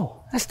it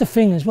well. That's the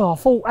thing as well. I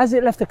thought, as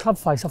it left the club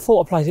face, I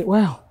thought I played it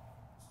well.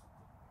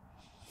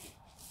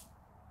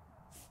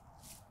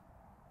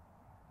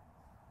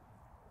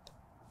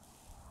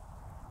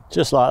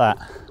 Just like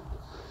that.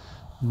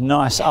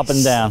 Nice up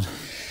and down.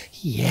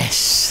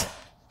 Yes.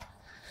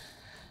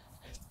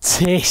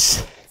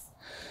 Tiss.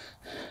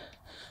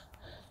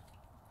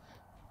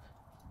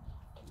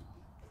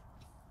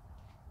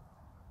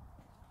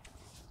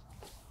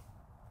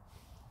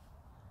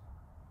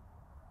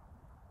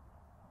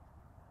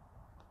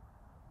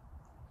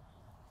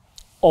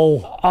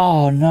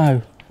 Oh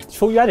no.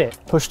 Thought you had it?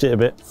 Pushed it a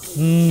bit.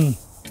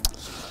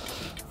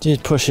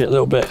 Did push it a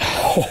little bit.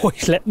 Oh,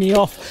 he's let me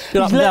off.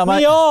 Good up He's and down, let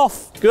me mate.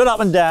 off. Good up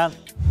and down.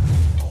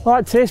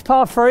 Right, Tiss,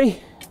 par 3.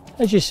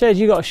 As you said,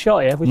 you got a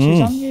shot here, which is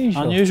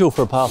unusual. Unusual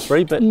for a par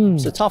 3, but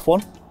it's a tough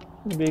one.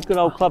 It'll be a good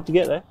old club to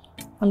get there.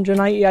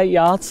 188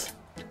 yards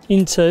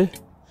into.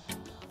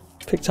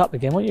 Picked up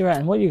again. What you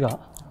reckon? What you got?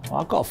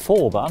 Well, I've got a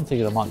 4, but I'm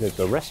thinking I might go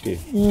to a rescue.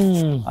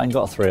 I ain't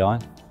got a 3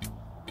 iron.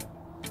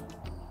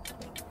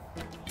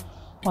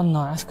 One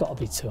night, that's got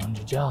to be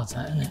 200 yards,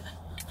 that, isn't it?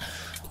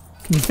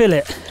 Can you feel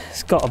it?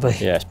 It's got to be.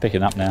 Yeah, it's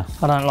picking up now.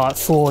 I don't like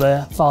 4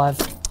 there,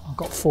 5. I've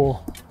got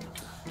 4.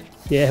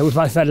 Yeah, we've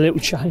both had a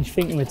little change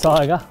thinking with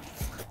Tiger.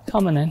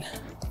 Coming in.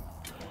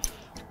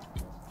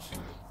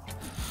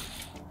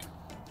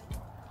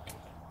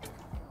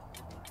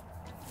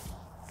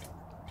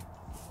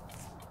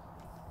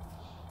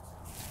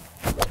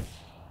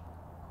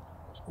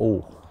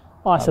 Oh,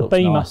 Oh, it's a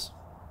beamer. Nice.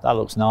 That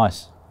looks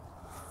nice.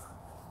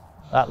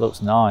 That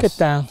looks nice. Good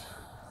down.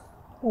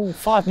 Oh,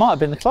 5 might have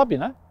been the club, you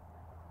know.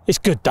 It's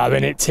good though,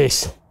 isn't it,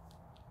 Tiss?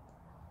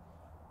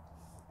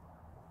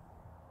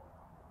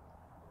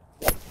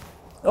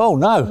 Oh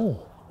no!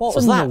 What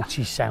was It's a that?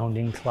 naughty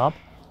sounding club.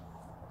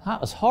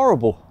 That was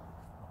horrible.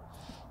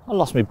 I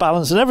lost my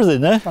balance and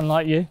everything there.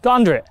 Unlike you. Got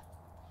under it.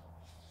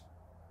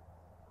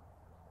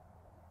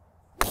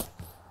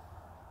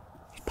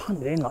 You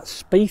punted it in like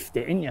speefed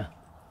it, didn't you?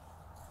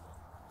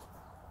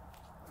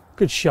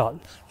 Good shot.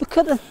 Look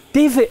at the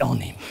divot on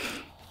him.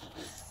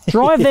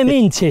 Drive them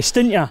in, Tiss,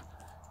 didn't you?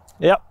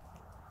 Yep.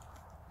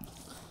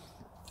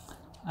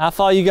 How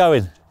far are you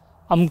going?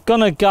 I'm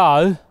gonna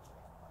go.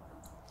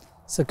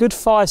 It's a good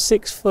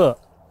 5-6 foot.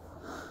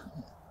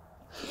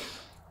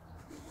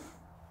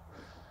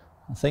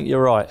 I think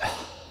you're right.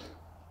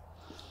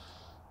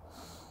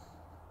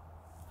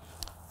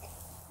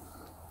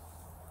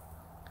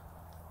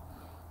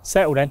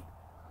 Settle then.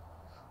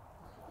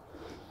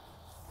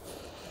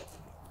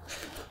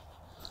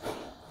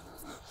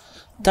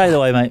 Take it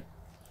away, mate.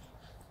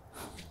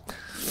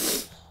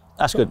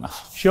 That's good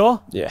enough.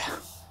 Sure? Yeah.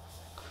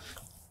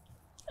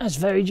 That's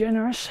very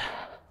generous.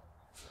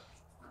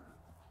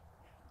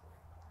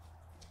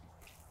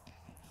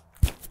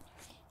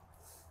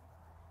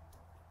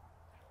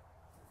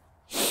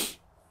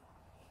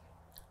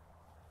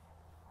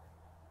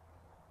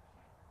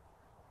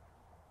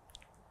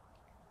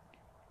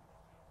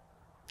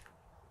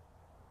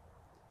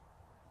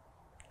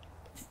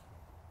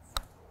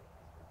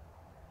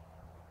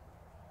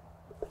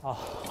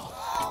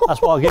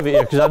 That's why I give it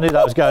you, because I knew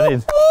that was going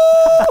in.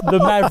 The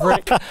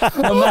maverick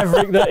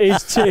that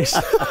is Tiss.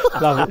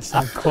 Love it,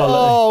 some quality.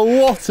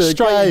 Oh, what a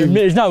game.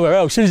 There's nowhere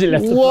else. As soon as it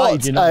left the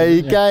blade, you know. What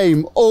a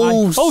game.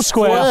 All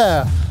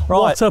square. Right,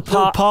 what a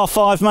little par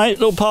 5, mate.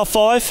 Little par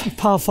 5.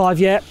 Par 5,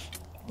 yeah.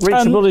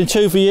 Reachable in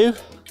 2 for you.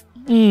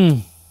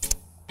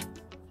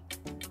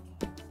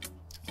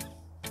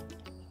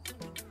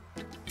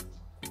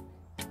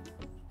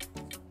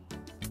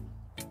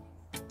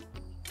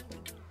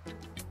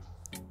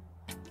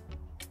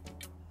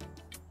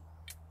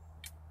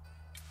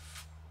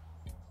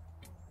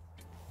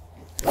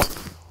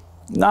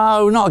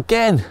 No, not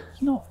again.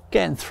 Not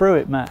getting through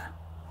it, Matt.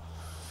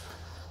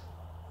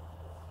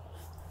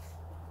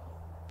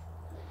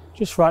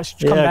 Just right,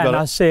 come down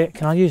and see it.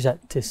 Can I use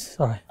that, Tiss?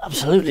 Sorry.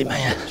 Absolutely,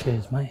 mate.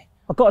 Cheers, mate.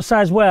 I've got to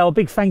say as well, a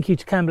big thank you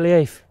to Camberley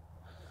Heath.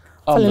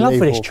 Fell in love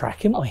with this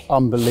track, didn't we?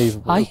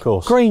 Unbelievable. Of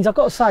course. Greens, I've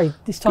got to say,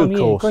 this time Good of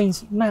year, course.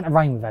 greens, amount of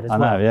rain we've had as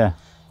well. I know, yeah.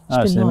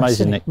 No, it's been an nice,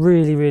 amazing isn't nick. it?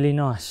 Really, really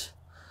nice.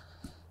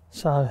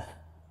 So,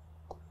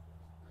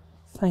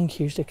 thank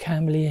yous to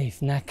Camberley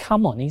Heath. Now,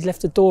 come on, he's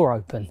left the door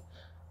open.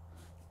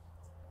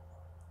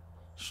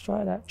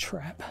 Straight that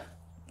trap.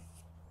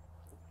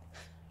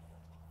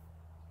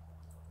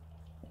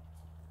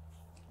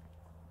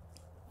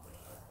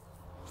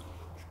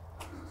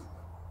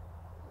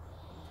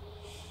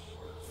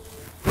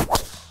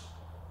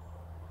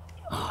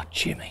 Oh,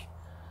 Jimmy.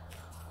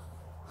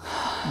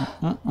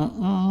 Got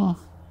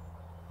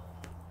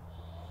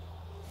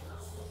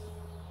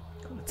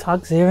the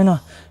tugs here, and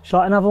shall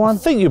I like another one? I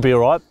think you'll be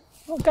all right.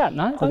 Not gap,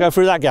 no. I'll go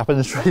through that gap in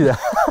the tree there.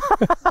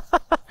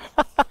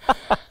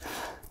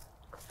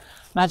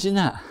 Imagine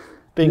that.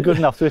 Being good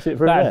enough to hit it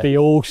through That'd there. be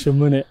awesome,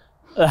 wouldn't it?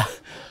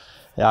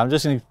 Yeah, I'm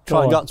just going to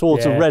try and get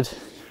towards a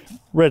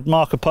red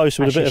marker post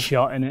with a bit of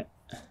shot in it.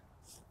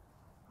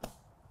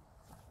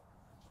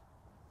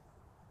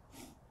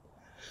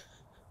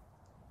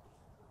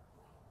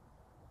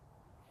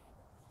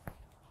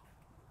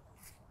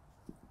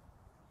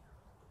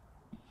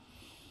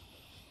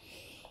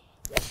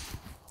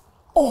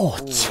 Oh,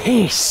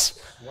 Tiss!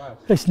 Wow.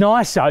 It's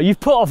nice though. You've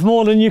put off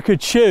more than you could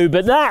chew,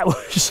 but that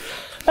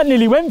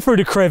nearly went through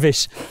the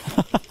crevice.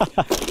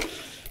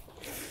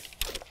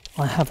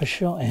 I have a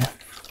shot here.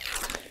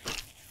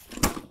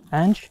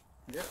 Ange?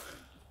 Yep.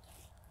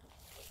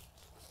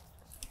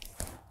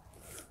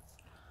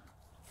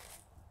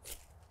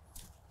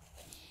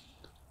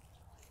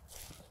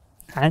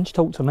 Ange,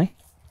 talk to me.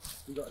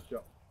 You got a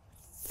shot.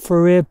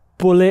 Through here,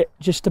 bullet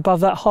just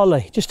above that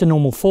holly. Just a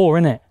normal 4,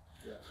 innit?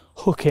 Yeah.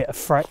 Hook it a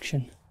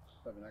fraction.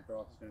 I don't think that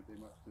grass is going to do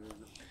much to it.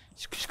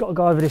 It's just got to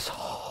go over this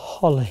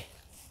holly.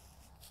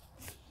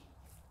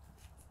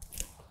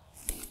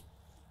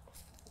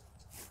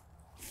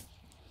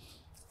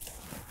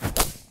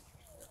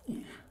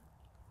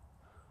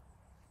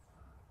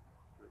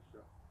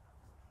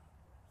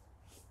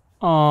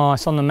 Oh,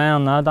 it's on the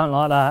mound though. I don't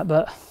like that,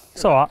 but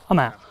it's all right. I'm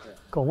out.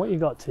 Go on, what you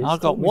got, Tiz? I've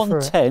got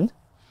 110.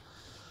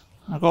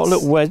 I've got a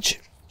little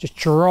wedge. Just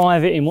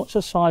drive it in. What's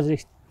the size of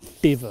this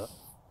divot?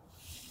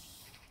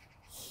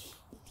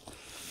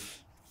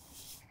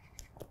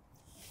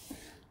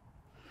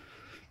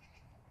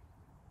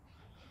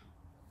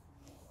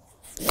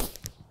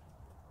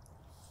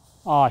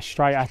 Oh,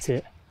 straight at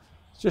it.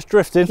 Just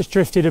drifting. Just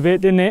drifted a bit,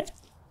 didn't it?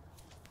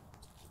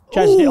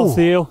 Jazzed it off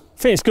the heel. I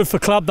think it's good for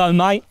club though,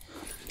 mate.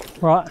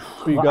 Right.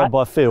 What you going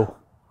by feel?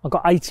 I've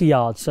got 80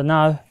 yards, so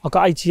no, I've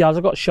got 80 yards.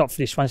 I've got a shot for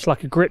this one. It's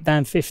like a grip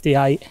down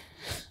 58.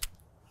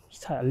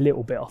 Just take a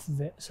little bit off of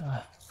it, so.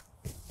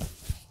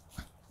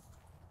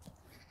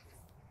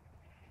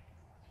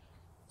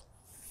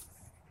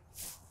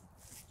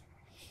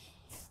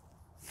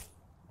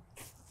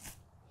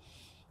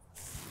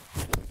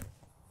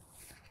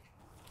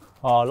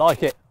 Oh, I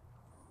like it.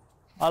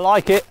 I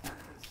like it.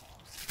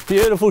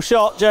 Beautiful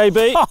shot,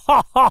 JB.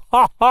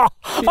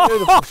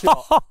 Beautiful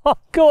shot.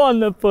 Go on,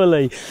 the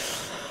bully.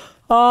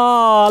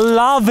 Oh, I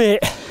love it.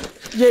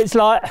 It's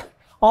like,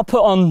 I'll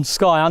put on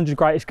Sky 100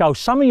 greatest goals.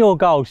 Some of your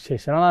goals,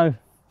 Tiss, and I know,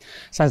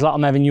 sounds like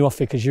I'm having you off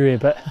here because you're here,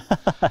 but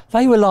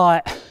they were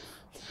like,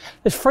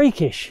 it's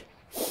freakish.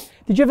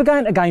 Did you ever go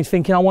into games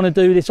thinking, I want to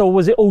do this, or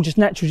was it all just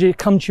natural? Did it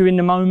come to you in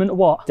the moment, or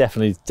what?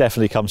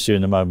 Definitely comes to you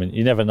in the moment.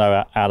 You never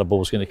know how the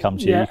ball's going to come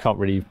to you. Yeah. You can't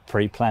really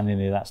pre-plan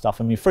any of that stuff.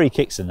 I mean, free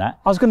kicks and that.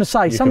 I was going to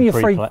say, some of your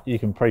free... You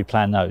can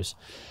pre-plan those.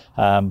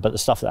 But the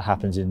stuff that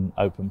happens in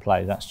open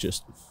play, that's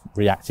just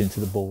reacting to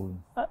the ball.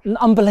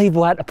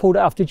 Unbelievable how to pull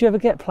that off. Did you ever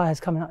get players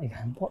coming up? You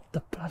going, what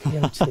the bloody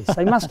hell is this?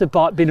 They must have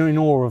been in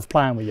awe of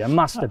playing with you.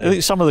 Must have been. I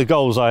think some of the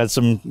goals, I had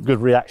some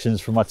good reactions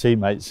from my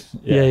teammates.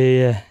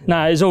 Yeah.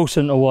 No, it's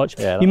awesome to watch.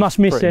 Yeah, you must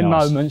miss them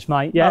nice moments,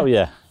 mate. Yeah. Oh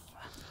yeah.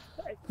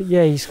 But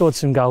yeah, you scored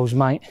some goals,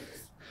 mate,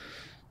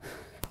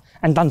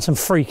 and done some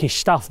freakish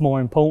stuff.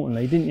 More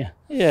importantly, didn't you?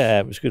 Yeah,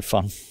 it was good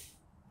fun.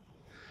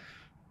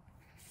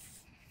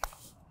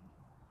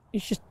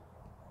 It's just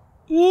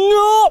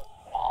no.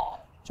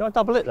 Shall I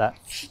double it that?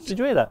 Did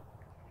you hear that?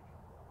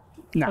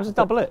 No, That was a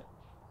double it.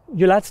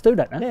 You're allowed to do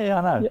that now. Yeah,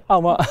 I know. Yeah.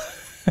 Oh, right.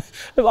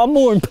 I'm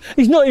more.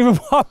 He's not even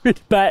worried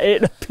about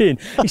hitting a pin.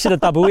 He should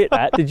have double hit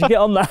that. Did you get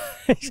on that?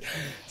 It's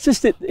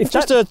just that, if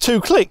Just that,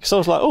 2 clicks. I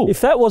was like, oh.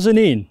 if that wasn't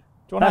in, Do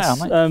you want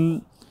it out,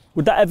 mate?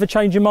 would that ever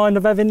change your mind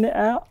of having it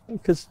out?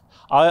 Because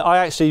I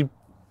actually,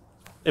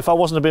 if I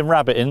wasn't have been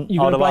rabbiting,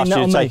 I'd have asked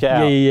you to take it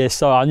out. Yeah.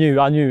 Sorry,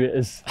 I knew it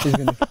was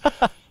going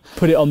to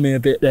put it on me a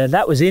bit there.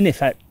 That was in if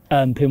that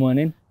pin weren't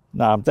in.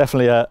 No, I'm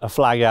definitely a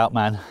flag out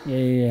man.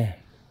 Yeah.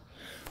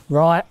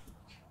 Right.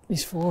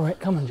 He's for it.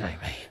 Come on, JB.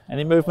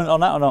 Any movement on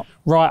that or not?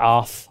 Right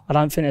half. I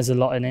don't think there's a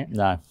lot in it.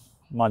 No,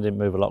 mine didn't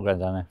move a lot going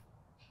down there.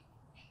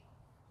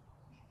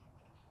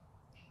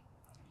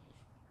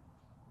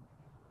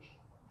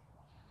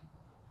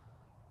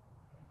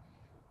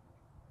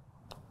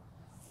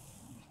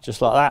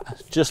 Just like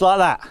that. Just like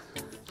that.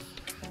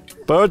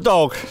 Bird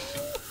dog.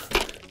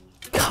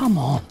 Come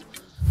on.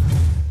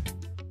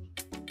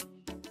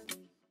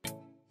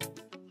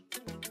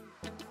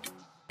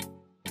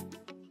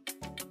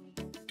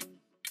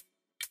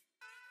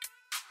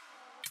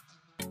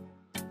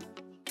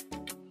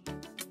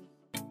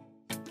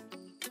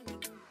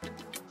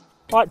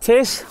 Right,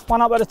 Tiss,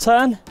 one up at a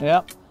turn.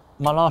 Yeah,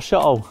 my last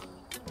shot hole.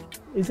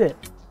 Is it?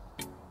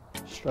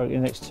 Stroke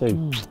your next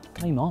 2.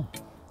 Game on.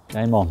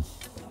 Game on.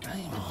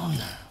 Game on.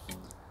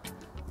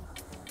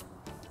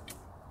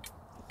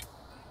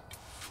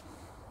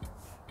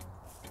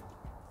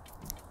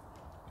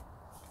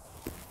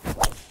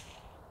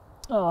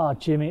 Oh,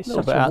 Jimmy, it's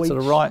such bit a out weak to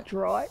the right.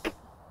 strike.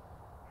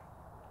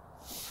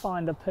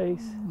 Find a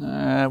piece.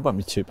 It won't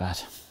be too bad.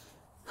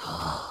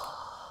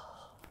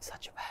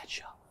 Such a bad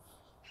shot.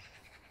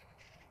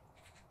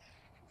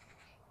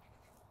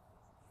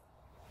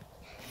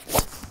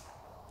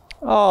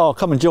 Oh,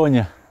 come and join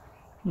you.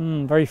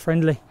 Very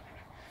friendly.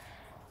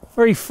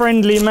 Very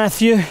friendly,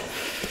 Matthew,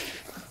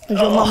 as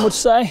your mum would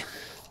say.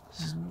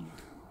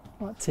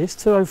 Right, Tiss,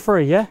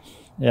 203, yeah?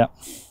 Yeah.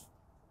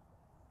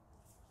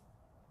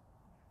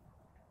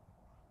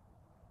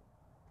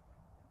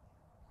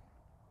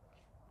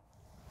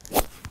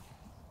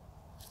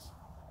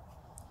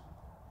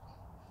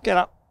 Get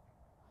up.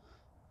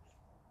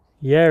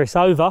 Yeah, it's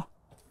over.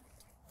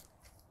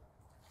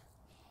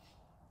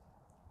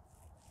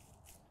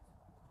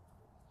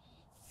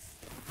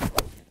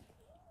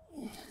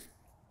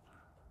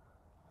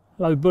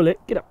 Low bullet,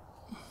 get up.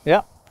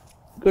 Yeah.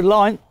 Good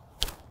line.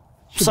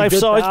 Should Safe be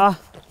good, side.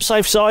 that.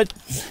 Safe side.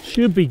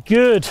 Should be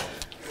good.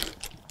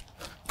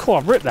 Cool,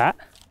 I've ripped that.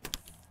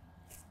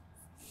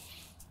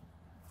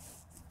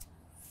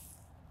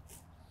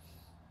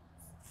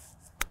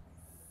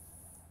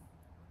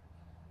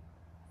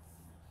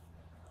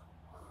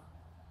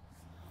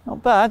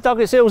 Not bad. Dug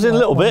its heels in a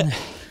little bit.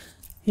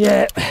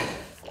 Yeah.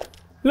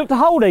 Look to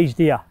hold these,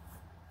 dear.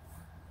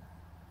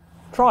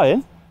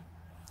 Trying.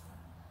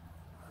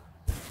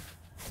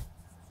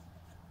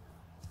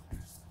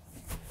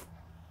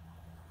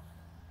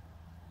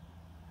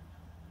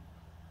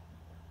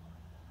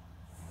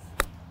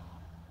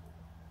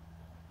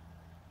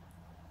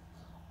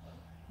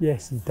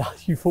 Yes, he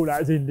does. You thought that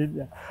was in, didn't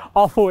you?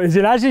 I thought it was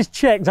in. As it's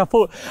checked, I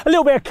thought a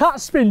little bit of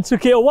cut spin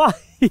took it away.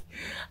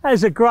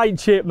 That's a great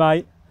chip,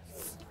 mate.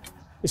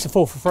 It's a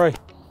 4 for 3.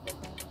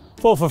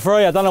 4 for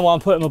 3. I don't know why I'm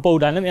putting my ball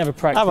down. Let me have a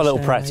practice. Have a little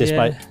practice,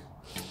 mate.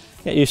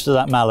 Get used to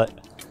that mallet.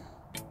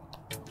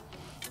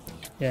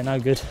 Yeah, no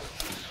good.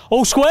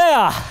 All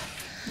square.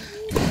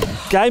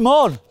 Game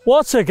on.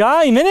 What a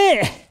game,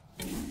 innit?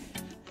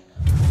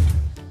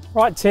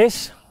 Right,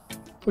 Tiss.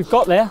 We've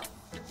got there.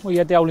 Well, you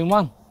had the hole in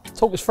one.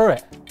 Talk us through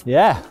it.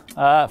 Yeah,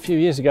 a few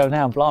years ago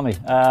now, blimey.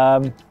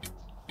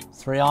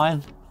 3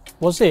 iron,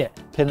 Was it?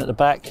 pin at the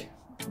back.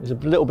 It was a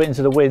little bit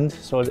into the wind,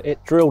 so it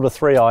drilled a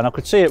 3 iron. I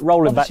could see it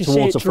rolling back Obviously,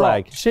 towards the see it drop.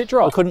 flag. Did you see it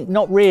drop? I couldn't,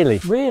 not really.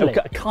 Really?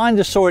 I kind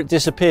of saw it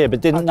disappear,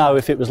 but didn't know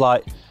if it was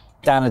like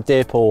down a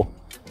dip or.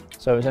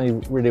 So it was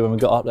only really when we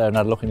got up there and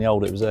had a look in the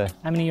old, it was there.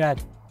 How many you had?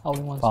 Hole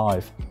in ones?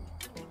 5.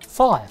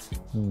 5?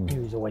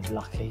 You was always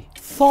lucky.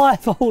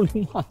 5 hole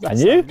in ones. And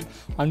you?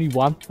 Only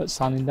one at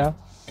Sunningdale.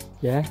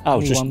 Yeah. Oh,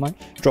 only just one, mate.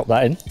 drop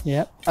that in.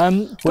 Yeah. Got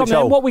Which me,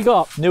 hole? what we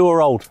got? New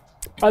or old?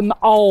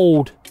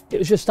 Old. It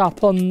was just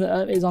up on.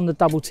 It was on the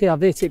double T.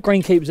 I've hit it.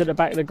 Greenkeeper's at the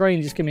back of the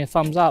green. Just give me a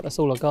thumbs up. That's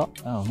all I got.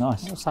 Oh,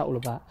 nice. What's that all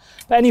about?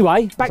 But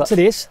anyway, back to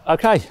this.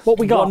 Okay. What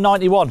we got?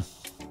 191.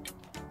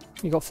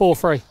 You got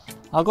 4-3.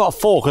 I've got a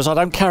 4 because I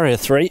don't carry a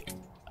 3.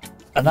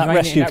 And that You ain't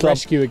rescue hitting that club.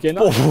 rescue again.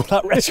 Oh,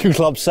 that rescue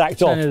club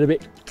sacked off. Sounded a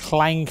bit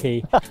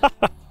clanky.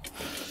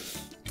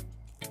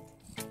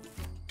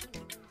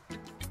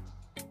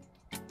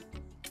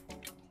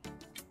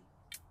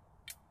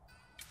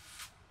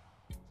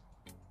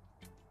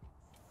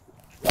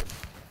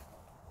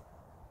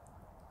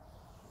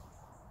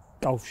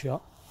 Golf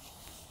shot.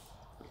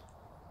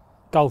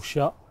 Golf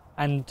shot.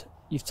 And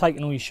you've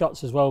taken all your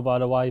shots as well, by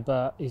the way,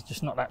 but it's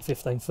just not that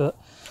 15 foot.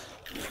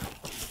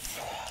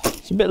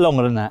 It's a bit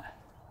longer than that.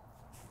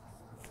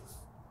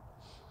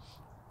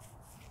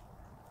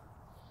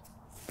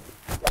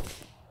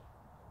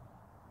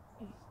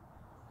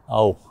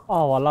 Oh.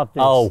 Oh, I love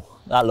this. Oh,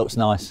 that looks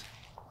nice.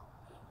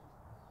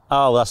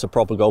 Oh, that's a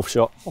proper golf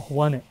shot. Oh,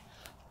 wasn't it?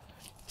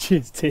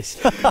 Cheers, Tis.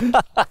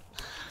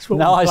 That's what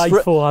Nice, we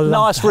played for. I love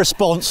nice that.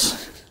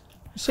 response.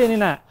 You seeing in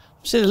that?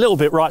 I'm seeing a little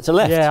bit right to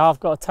left. Yeah, I've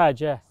got a tad,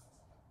 yeah.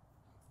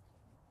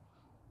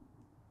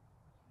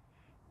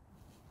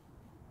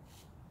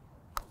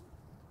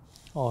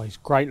 Oh, he's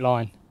great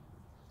line.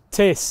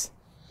 Tis.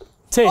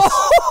 Tis.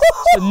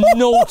 It's a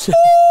naughty.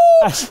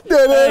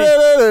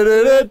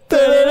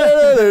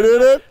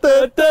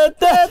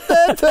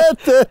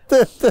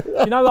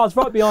 You know, I was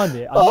right behind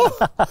it.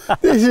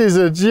 This is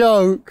a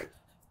joke.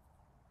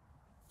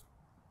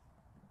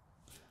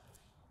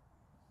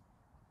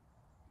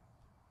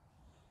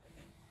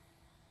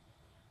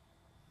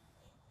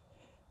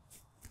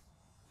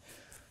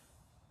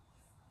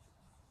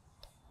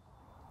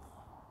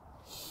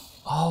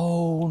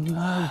 Oh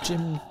no,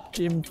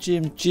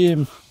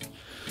 Jim.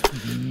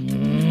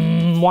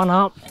 One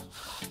up.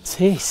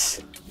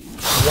 Tis.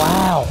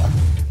 Wow.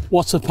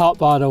 What a putt,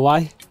 by the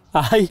way.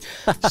 Hey,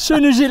 as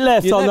soon as it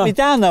left, You I let know. me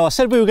down though. I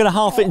said we were going to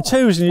half it in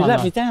twos and you I let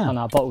know, me I down.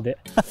 know, I bottled it.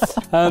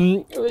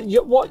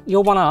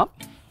 You're one up.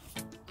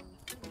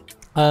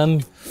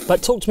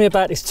 But talk to me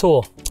about this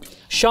tour.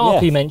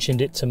 Sharpie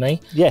mentioned it to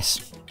me.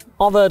 Yes.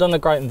 I've heard on the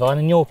Grapevine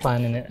and you're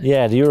playing in it.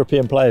 Yeah, the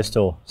European Players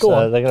Tour. Go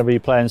on. They're going to be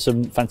playing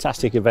some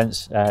fantastic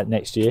events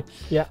next year.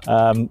 Yeah.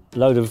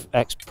 Load of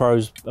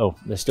ex-pros, oh,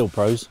 they're still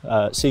pros,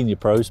 senior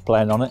pros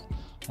playing on it.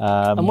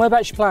 And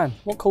whereabouts you playing?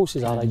 What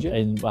courses are they,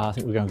 Jim? Well, I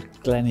think we're going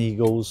Glen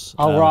Eagles,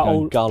 Oh, right, we're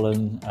going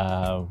Gullen,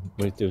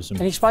 we're doing some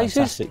Any spaces?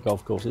 fantastic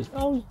golf courses.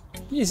 Oh,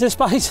 Is there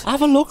space?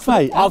 have a look,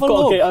 mate. I've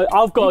got to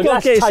You've got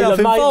to get yourself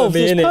involved.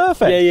 It's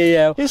perfect.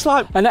 Yeah. It's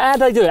like, And how do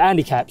they do it?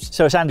 Handicaps?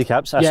 so it's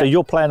handicaps. Yeah. So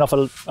you're playing off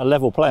a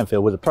level playing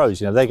field with the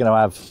pros. You know, they're going to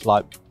have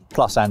like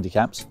plus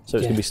handicaps, so it's Yeah.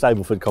 going to be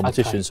stable for the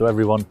competition. Okay. So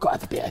everyone. Got to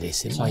have a bit of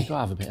this in So me. you've got to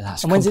have a bit of that.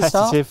 It's And when's it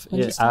start? competitive.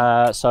 When's it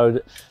start? So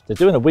they're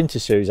doing a winter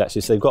series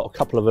actually. So they've got a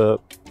couple of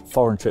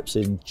foreign trips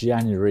in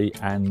January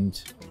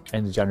and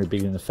end of January,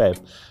 beginning of Feb,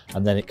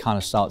 and then it kind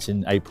of starts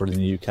in April in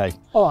the UK.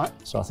 All right.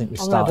 So I think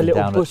we're I'm going to have a starting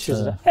little down push.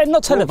 at.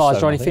 Not televised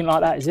Broadstone, or I anything think.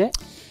 like that, is it?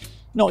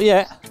 Not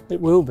yet.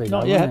 It will be.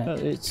 Not though, yet.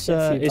 won't it? It's Get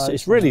a few it's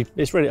votes really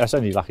it's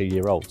only like a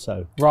year old.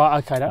 So. Right,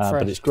 okay, that's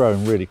fresh. But it's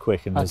growing really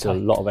quick, and there's a Okay.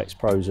 lot of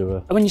ex-pros who are.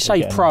 And when you say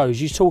getting- pros,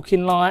 you're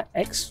talking like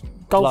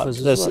ex-golfers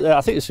as there's, well?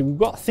 I think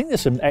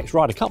there's some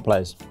ex-Ryder Cup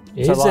players.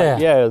 Is like, there?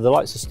 Yeah, the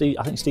likes of Steve.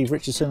 I think Steve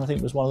Richardson. I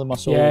think was one of them I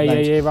saw. Yeah,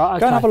 names. right, okay.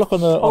 Go and have a look on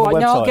the All right,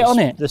 website. yeah, I'll get on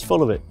it. There's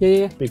full of it.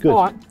 Yeah. Be good.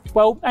 All right.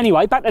 Well,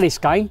 anyway, back to this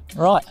game.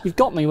 Right. You've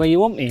got me where you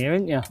want me here,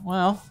 haven't you?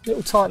 Well,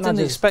 Little tight didn't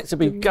nudges. expect to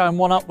be going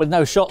one up with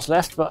no shots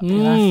left, but you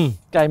know,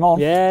 game on.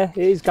 Yeah, it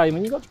is game.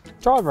 And you've got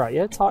driver out,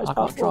 yeah? Tight as I've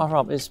got to part four. drive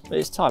up.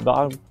 It's tight, but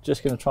I'm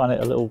just going to try and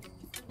hit a little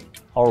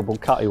horrible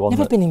cutty one.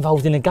 Never that- been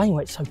involved in a game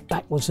where it's so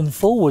backwards and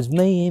forwards,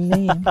 me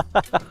and.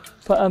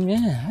 But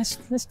yeah,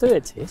 let's do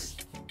it, Tis.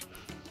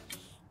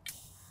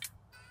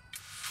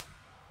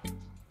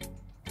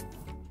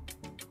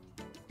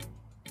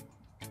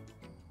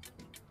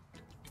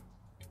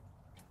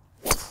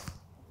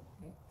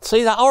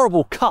 See that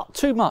horrible cut?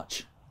 Too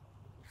much.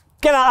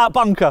 Get out that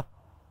bunker.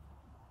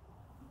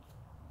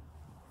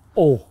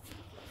 Oh,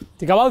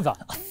 to go over.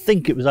 I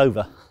think it was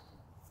over.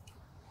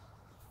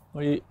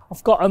 Well, you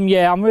I've got them.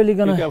 Yeah, I'm really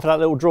gonna. go for that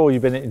little draw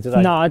you've been hitting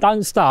today. No, I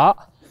don't start.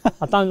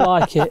 I don't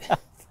like it.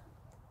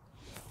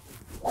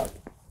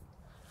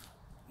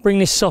 Bring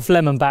this soft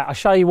lemon back. I'll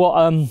show you what.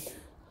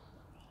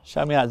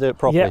 Show me how to do it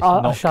properly. Yeah,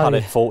 I'll not show cut you.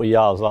 it 40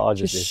 yards like I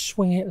just Just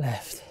swing it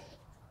left.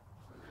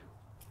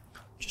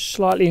 Just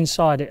slightly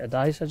inside it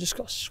today, so I just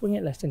got to swing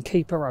it left and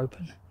keep her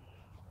open.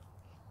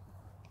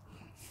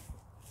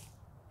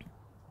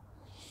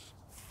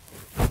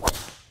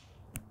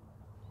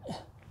 did.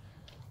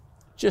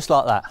 Just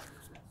like that.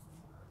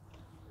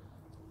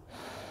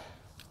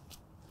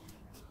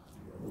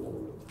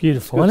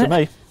 Beautiful, Good isn't to it?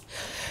 me.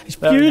 It's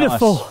Very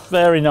beautiful. Nice.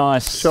 Very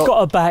nice. Got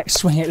her back,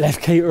 swing it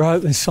left, keep her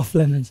open, soft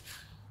lemons.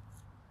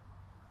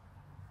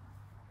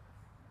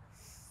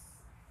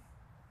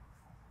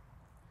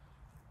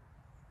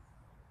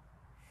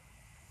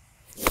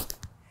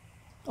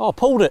 Oh,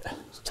 pulled it.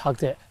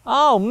 Tugged it.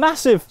 Oh,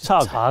 massive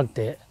tug. Tugged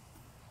it.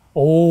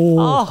 Oh,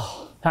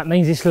 Oh, that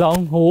means it's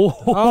long. Oh,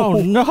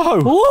 oh no.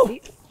 oh.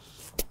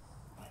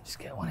 Let's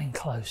get one in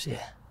close here.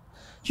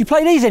 Do you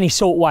play these any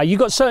sort of way? You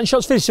got certain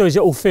shots for this, or is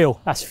it all Phil?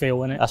 That's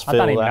Phil, isn't it? That's I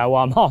don't Phil, even that. know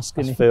why I'm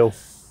asking That's him. Phil.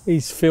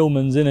 He's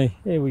Philman's, isn't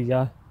he? Here we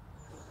go.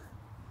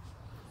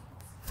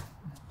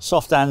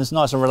 Soft hands,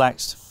 nice and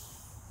relaxed.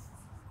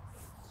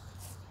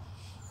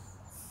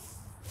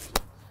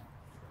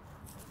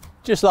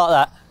 Just like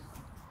that.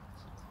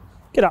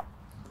 Get up.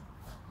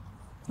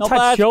 Not Tad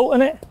bad. short,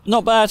 isn't it?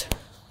 Not bad.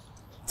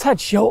 Tad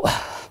short.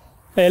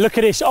 Here, look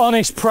at this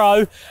honest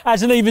pro.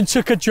 Hasn't even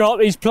took a drop.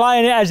 He's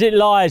playing it as it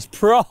lies.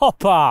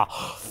 Proper.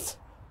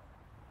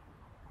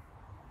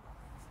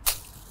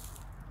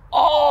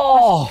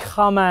 Oh,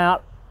 come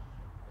out.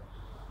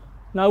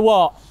 Know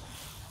what?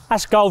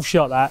 That's a golf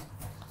shot, that.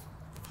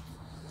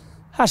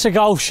 That's a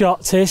golf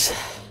shot, Tis.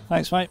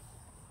 Thanks, mate.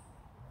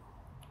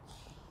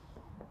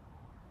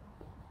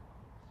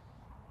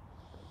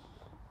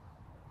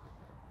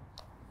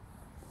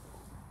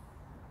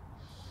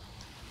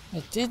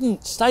 It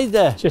didn't. Stayed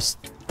there. Just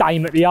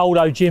aim at the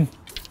oldo, Jim.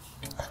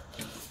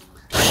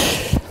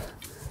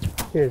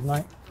 Cheers,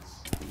 mate.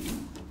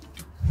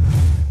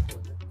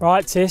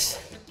 Right, Tiss.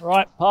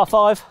 Right, par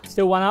 5.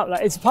 Still one up.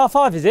 It's a par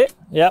 5, is it?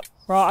 Yep.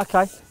 Right,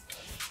 okay.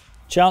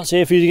 Chance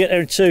here for you to get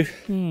there in 2.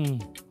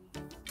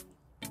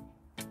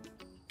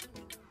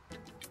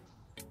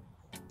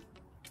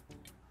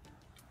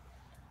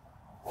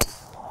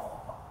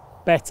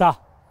 Better.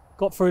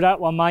 Got through that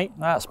one, mate.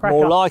 That's Cracker.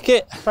 more like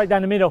it. Straight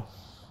down the middle.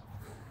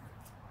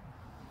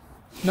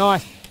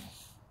 Nice.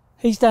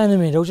 He's down the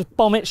middle. Just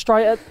bomb it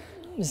straight at.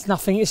 There's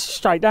nothing. It's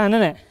straight down,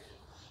 isn't it?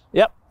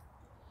 Yep.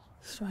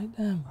 Straight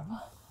down,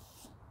 brother.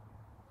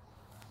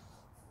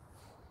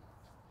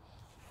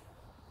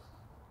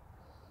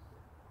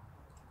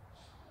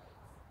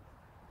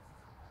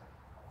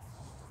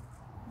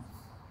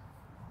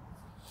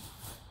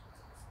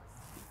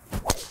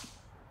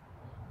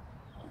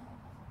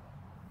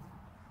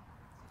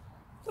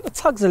 Got the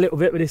tugs a little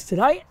bit with this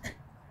today.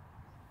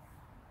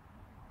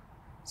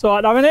 It's all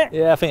right, though, isn't it?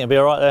 Yeah, I think it'll be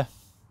all right there.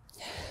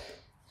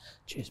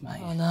 Cheers,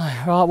 mate. I know.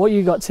 Right, what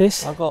you got,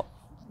 Tiss? I've got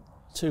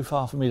too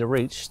far for me to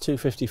reach.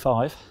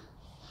 255.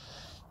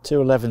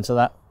 211 to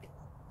that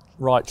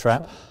right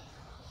trap.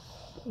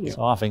 Yeah.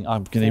 So I think I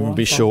can even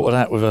be short of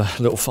that with a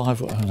little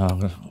 5. Oh,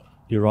 no,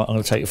 you're right. I'm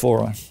going to take a 4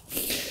 iron.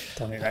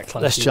 Don't think that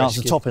close. Less chance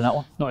of topping that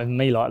one. Not even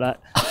me like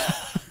that.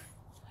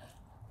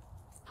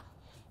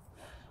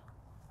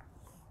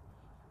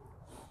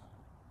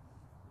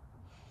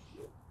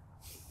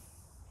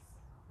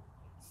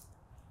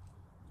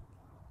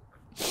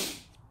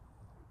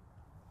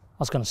 I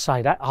was going to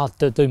say that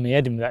I'd do me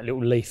head in with that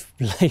little leaf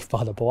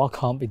by the ball. I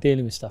can't be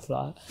dealing with stuff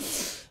like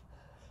that.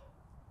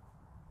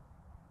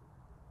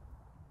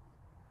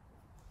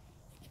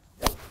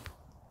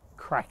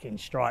 Cracking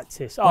strike,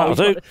 Tiss.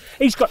 Oh,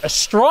 he's got the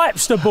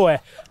stripes, the boy.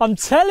 I'm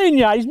telling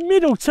you, he's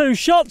middle 2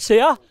 shots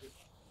here.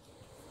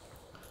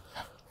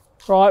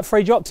 Right,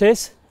 free drop,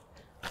 Tiss.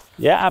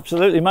 Yeah,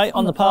 absolutely, mate.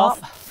 On the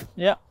path.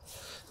 Yeah.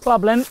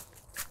 Club length.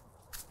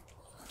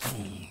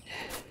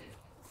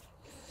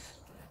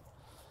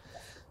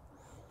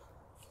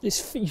 You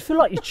feel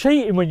like you're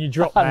cheating when you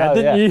drop that,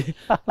 don't you?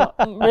 Like,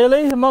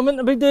 really? Am I meant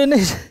to be doing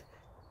this?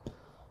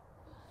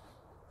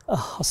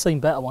 Oh, I've seen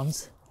better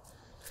ones.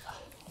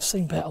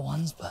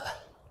 But...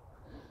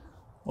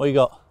 What you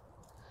got?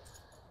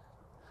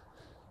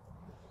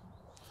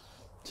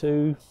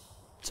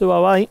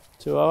 208.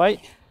 208.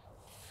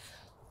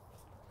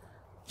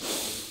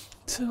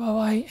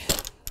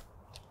 208.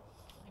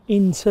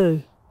 In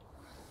 2.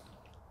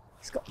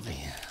 It's got to be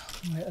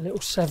a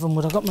little 7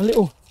 wood. I've got my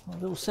little... A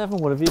little 7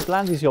 wood. Have you?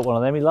 Blandy's got one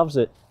of them. He loves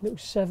it. Little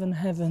 7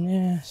 heaven,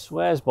 yeah.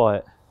 Swears by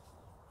it.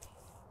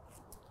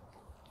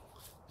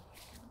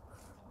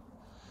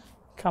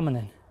 Coming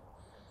in.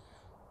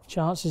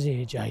 Chances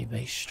here,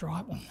 JB.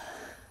 Stripe them.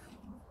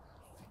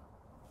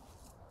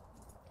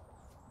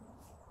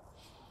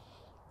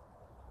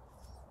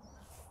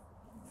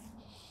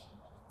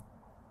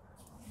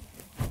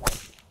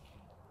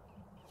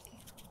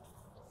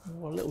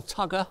 Oh, a little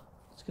tugger.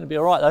 It's going to be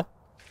all right though.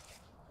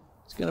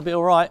 It's going to be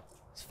all right.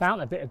 It's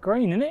found a bit of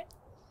green, isn't it?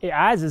 It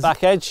has.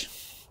 Back edge.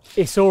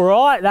 It's all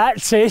right,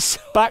 that's it.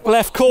 Back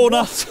left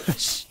corner.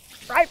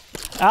 Right.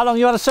 How long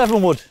you had a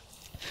 7 wood? Do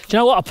you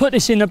know what? I put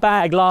this in the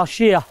bag last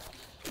year.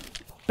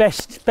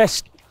 Best,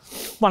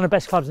 one of the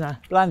best clubs now.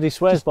 Blandy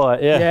swears by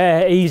it, yeah.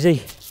 Yeah,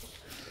 easy.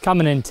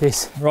 Coming in,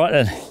 Tiss. Right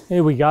then.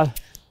 Here we go.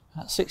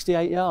 That's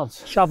 68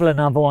 yards. Shovel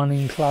another one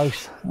in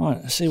close.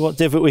 Right, let's see what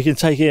divot we can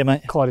take here,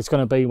 mate. God, it's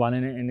going to be one,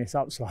 innit, in this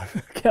upslope.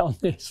 Get on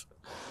this.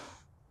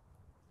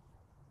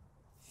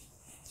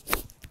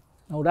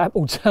 Old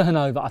apple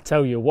turnover, I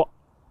tell you what.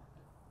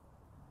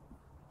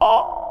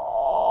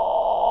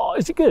 Oh,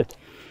 is it good?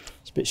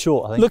 It's a bit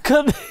short, I think. Look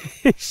at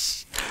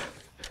this.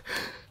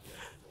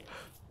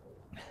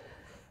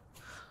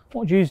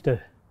 What would you do?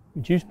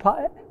 Would you putt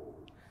it?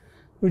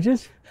 Would you?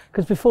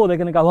 Because before they're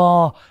going to go,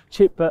 oh,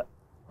 chip, but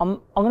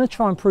I'm going to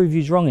try and prove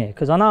you wrong here,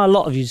 because I know a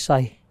lot of you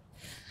say,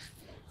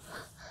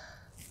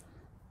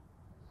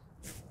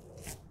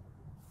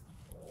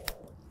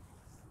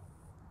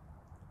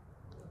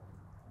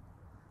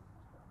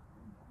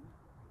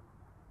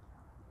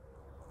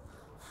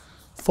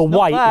 for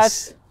weight,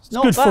 it's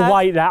good for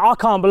weight that. I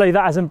can't believe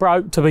that hasn't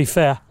broke, to be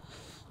fair.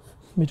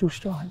 Middle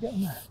strike, get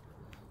on there.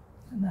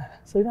 Get on there.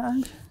 See that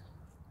hand?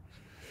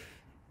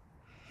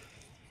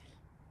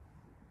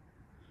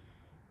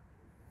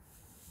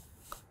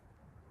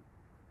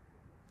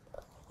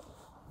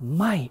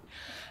 Mate,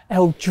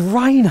 El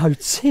Drano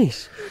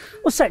Tiss.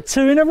 What's that,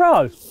 2 in a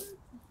row?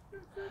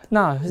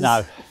 No.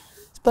 No.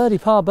 It's birdie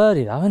par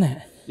birdie though, isn't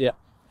it? Yeah.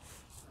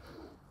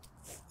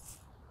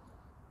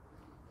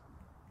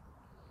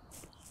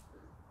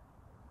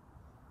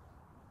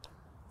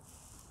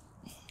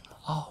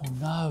 Oh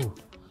no.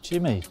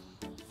 Jimmy.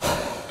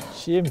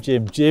 Jim.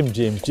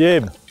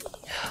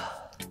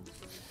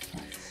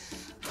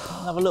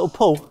 Have a little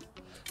pull.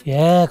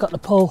 Yeah, got the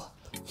pull.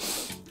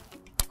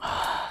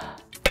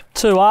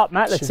 2 up,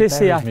 Matt Le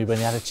Tissier. Me when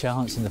he had a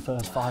chance in the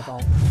first 5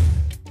 holes.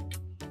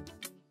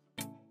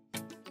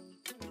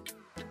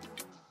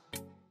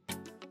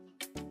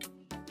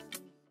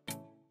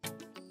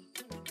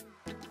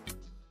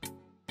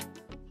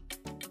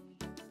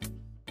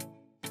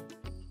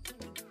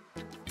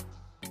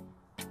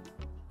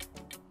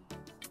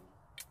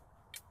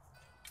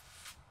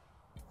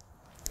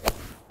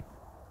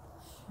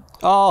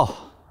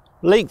 Oh,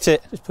 leaked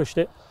it. Just pushed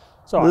it.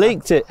 It's all right.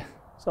 Leaked it.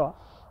 It's all right.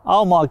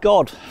 Oh my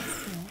God.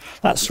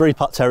 That's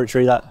 3-putt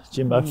territory, that,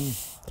 Jimbo.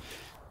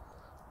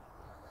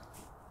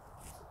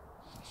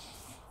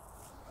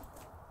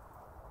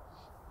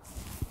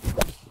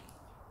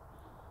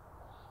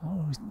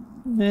 Oh,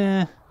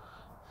 yeah.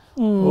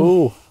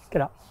 Oh.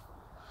 Get up.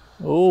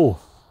 Oh.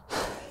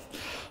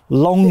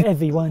 Long, Bit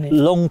heavy, won't it?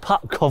 long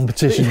putt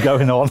competition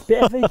going on.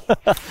 Bit heavy.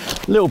 A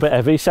little bit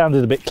heavy,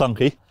 sounded a bit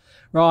clunky.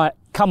 Right,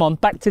 come on,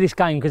 back to this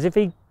game, because if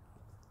he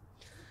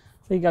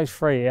goes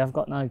free, I've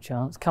got no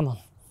chance. Come on.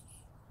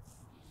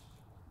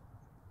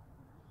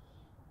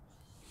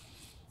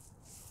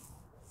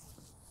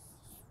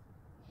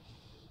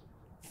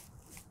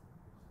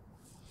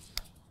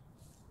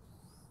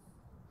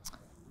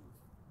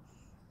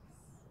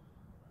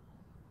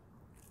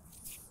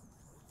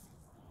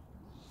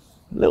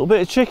 A little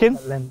bit of chicken.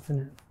 That length,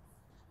 isn't it?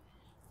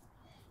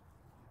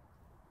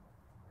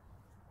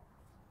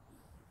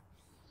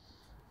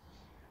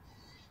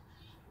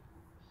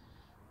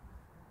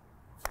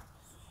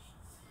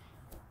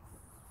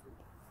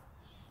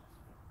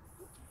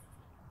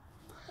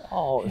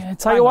 Oh, Yeah,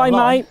 take it away,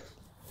 mate.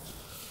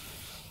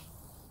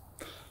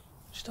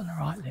 Just on the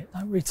right lip,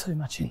 don't read too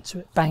much into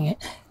it. Bang it.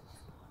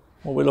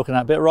 What are we looking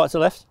at? Bit right to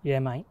left? Yeah,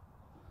 mate.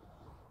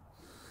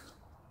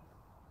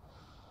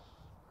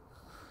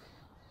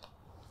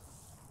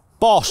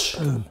 Bosh!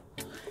 Boom.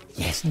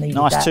 Yes, needed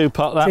Nice that.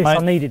 2-putt that, Tiff, mate.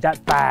 I needed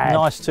that bad.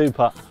 Nice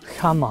 2-putt.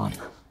 Come on.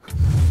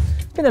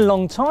 It's been a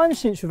long time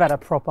since we've had a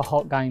proper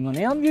hot game on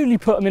here. I usually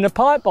put them in a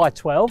pipe by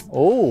 12.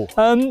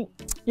 Oh.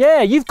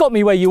 Yeah, you've got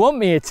me where you want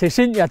me here, Tish,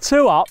 didn't you?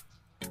 2 up.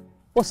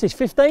 What's this,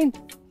 15?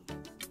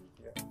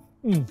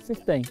 Yeah.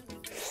 15.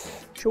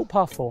 Short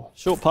par 4.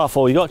 Short par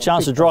 4. You got a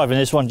chance of driving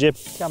this one, Jib.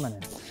 Come on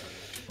in.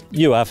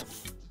 You have.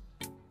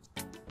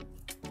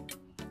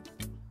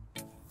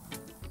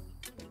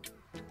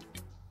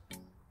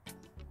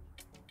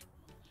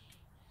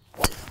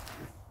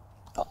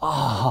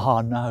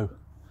 Oh no.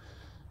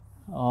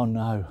 Oh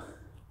no.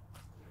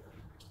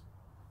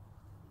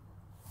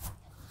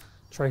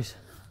 Trees.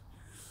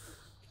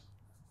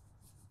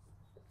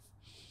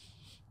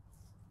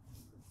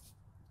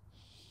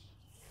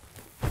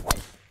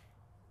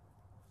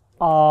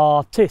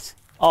 Oh, Tis.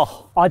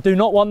 Oh. I do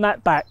not want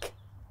that back.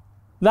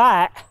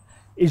 That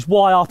is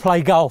why I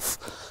play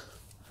golf.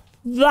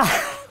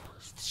 That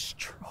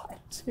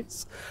striped.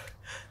 It's...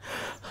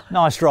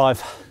 Nice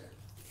drive.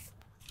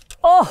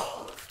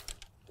 Oh.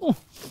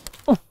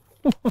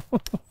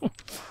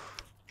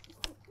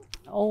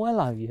 Oh,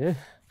 hello you.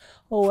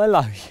 Oh,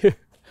 hello you.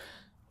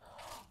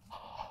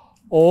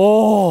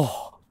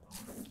 Oh.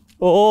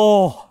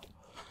 Oh.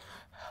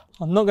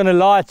 I'm not going to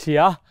lie to you.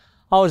 I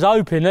was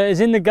hoping that it's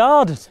in the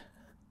garden.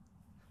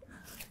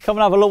 Come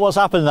and have a look what's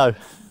happened though.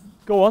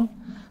 Go on.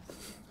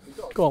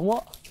 Go on,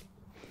 what?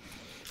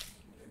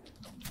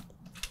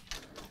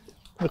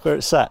 Look where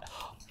it's sat.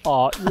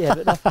 Oh, yeah,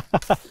 but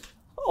that...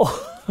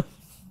 Oh.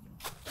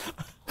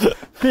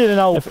 Being an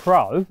old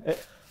pro,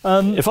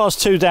 If I was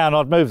 2 down,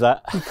 I'd move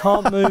that. you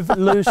can't move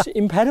loose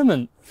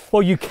impediment.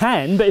 Well, you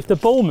can, but if the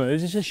ball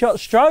moves, it's a shot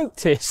stroke,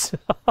 Tis.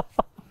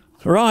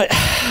 Right.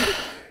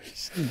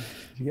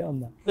 You get on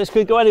that. This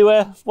could go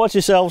anywhere. Watch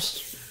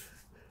yourselves.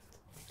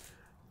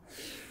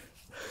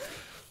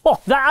 Oh,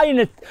 that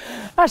ain't a...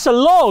 That's a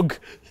log.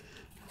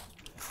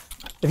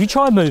 Have you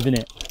tried moving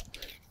it?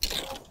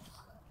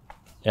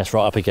 Yes,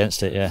 right up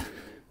against it, yeah.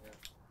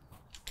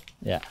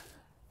 Yeah.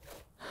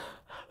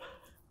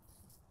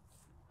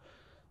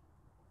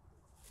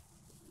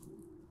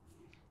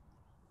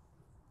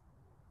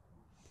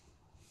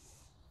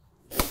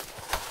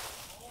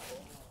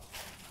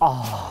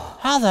 Oh,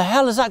 How the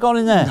hell has that gone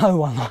in there? no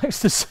one likes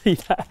to see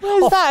that.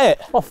 Where's that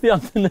it? Off the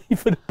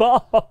underneath of the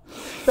bar.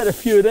 Had a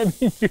few of them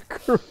in your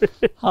career.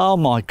 Oh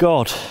my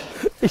God.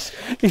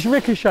 It's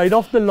ricocheted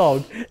off the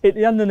log, hit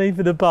the underneath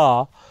of the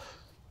bar,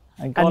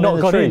 And and gone not in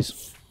the got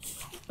trees.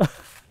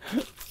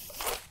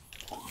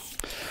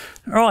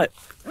 Right.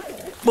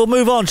 We'll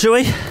move on, shall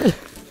we?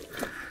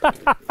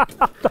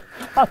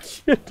 That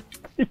should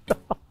be done.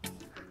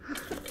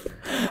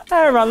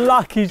 How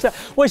unlucky is that?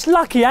 Well, it's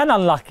lucky and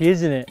unlucky,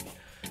 isn't it?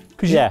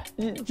 Yeah.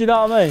 Do you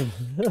know what I mean?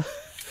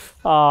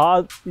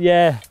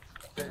 Yeah.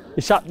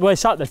 It's up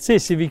the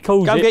Tiss if he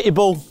calls Go it. get your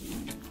ball.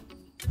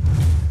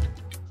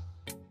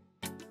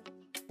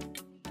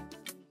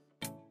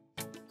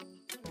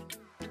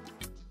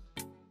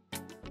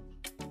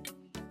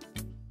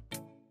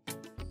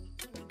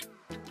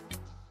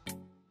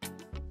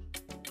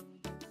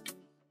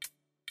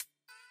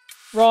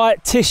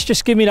 Right, Tish,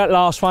 just give me that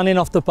last one in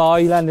off the bar.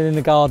 You landed in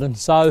the garden.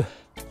 So,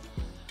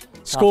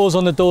 scores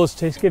on the doors,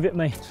 Tish. Give it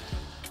me.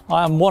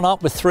 I am 1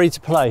 up with 3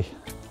 to play.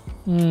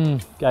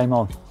 Game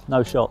on.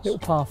 No shots. Little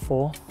par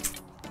 4.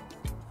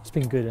 It's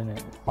been good, isn't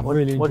it? I've What,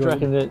 really what do you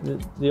enjoyed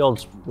reckon the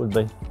odds would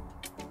be?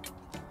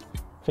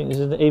 Think this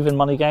is an even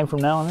money game from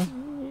now on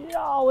then? it.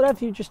 Yeah, I would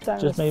have you just down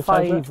Just as me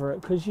favourite?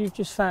 favourite because you've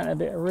just found a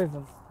bit of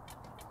rhythm.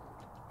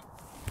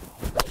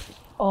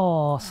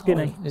 Oh,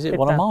 skinny. Is it Hit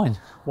one of down. mine?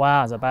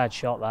 Wow, it's a bad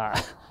shot that.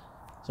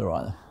 It's all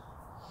right though.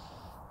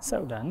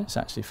 Settle down. It's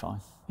actually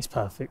fine. It's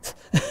perfect.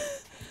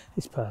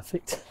 It's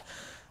perfect.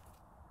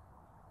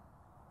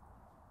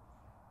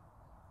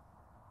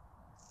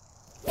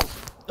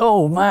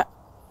 Oh, Matt.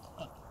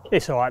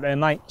 It's all right there,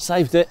 mate.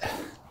 Saved it.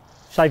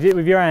 Saved it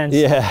with your hands.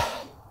 Yeah.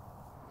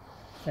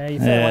 There you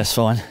Yeah, it's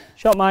fine.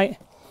 Shot, mate.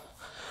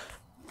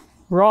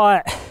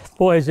 Right,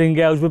 boys and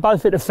girls, we're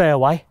both at the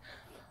fairway.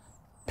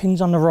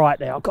 Pins on the right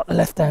there. I've got the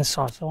left-hand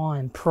side, so I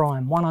am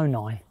prime.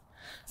 109,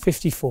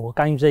 54.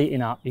 Game's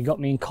eating up. You got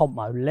me in comp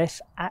mode.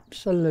 Let's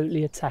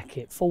absolutely attack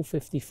it. Full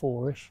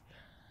 54-ish.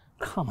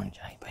 Come on,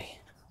 JB.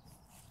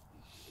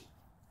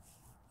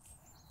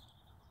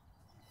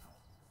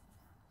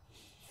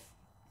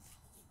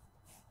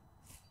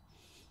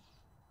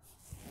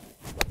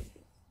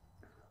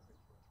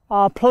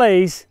 Ah,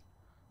 please.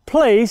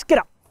 Please, get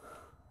up.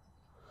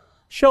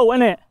 Short,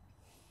 innit?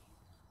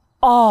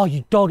 Oh,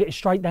 you dog it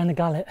straight down the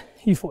gullet.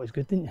 You thought it was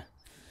good, didn't you?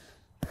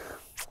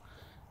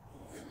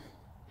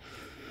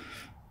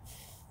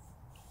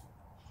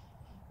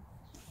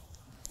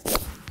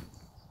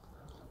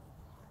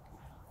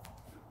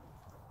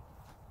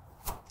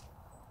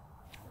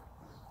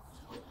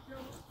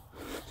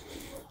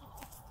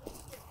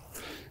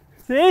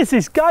 This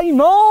is game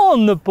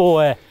on, the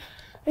boy.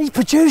 He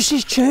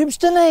produces tubes,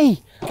 doesn't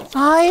he?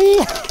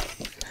 Aye.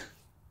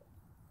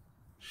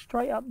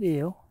 Straight up the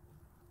hill.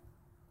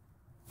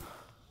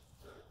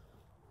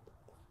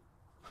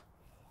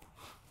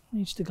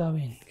 Needs to go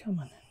in. Come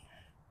on.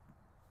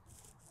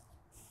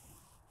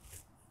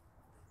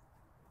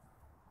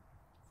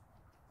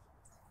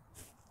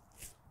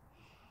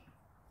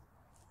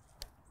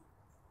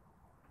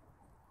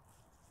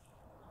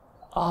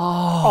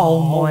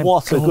 Oh my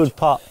what God. a good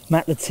putt.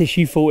 Matt Le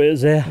Tissier thought it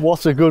was there.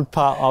 What a good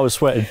putt. I was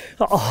sweating.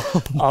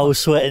 Oh. I was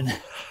sweating.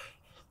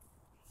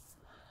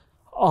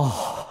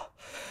 Oh.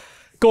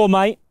 Go on,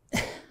 mate.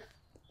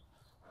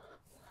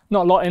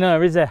 Not a lot in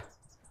her, is there?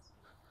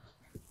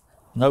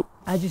 Nope.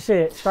 How'd you see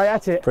it? Straight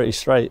at it? Pretty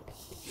straight.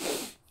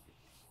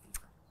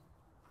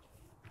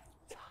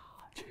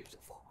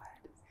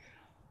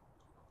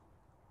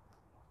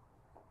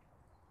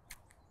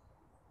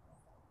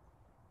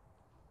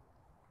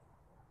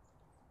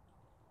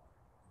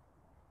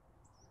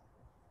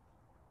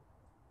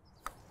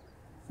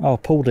 Oh,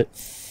 pulled it.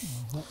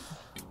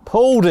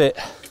 Pulled it.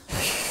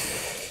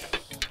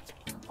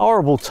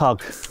 Horrible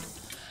tug.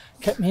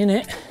 Kept me in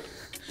it.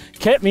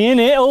 Kept me in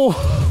it. Oh,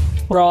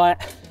 right.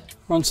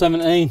 We're on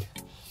 17.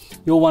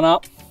 You're one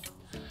up.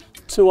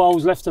 2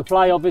 holes left to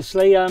play,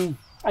 obviously. And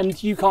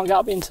you can't get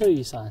up in 2,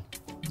 you're saying?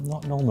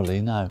 Not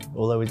normally, no.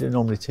 Although we do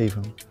normally tee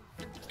from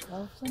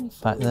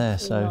back there,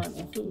 so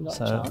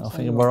I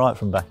think I'm all right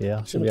from back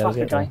here. Should be able to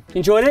get there.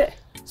 Enjoyed it?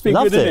 It's been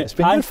Loved good, it. isn't it? It's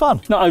been good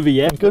fun. Not over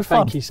yet. Good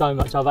fun. Thank you so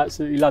much. I've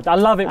absolutely loved it. I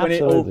love it when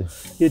it all, the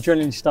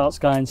adrenaline starts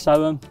going.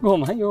 So, go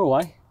on, mate. You're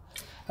away.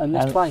 And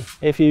let's play.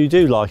 If you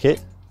do like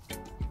it,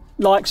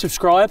 like,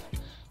 subscribe.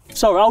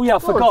 Sorry, oh yeah, I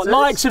forgot.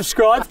 Like,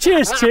 subscribe.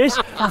 Cheers, cheers.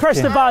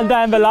 Press the button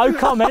down below.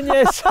 Comment.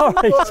 Yeah,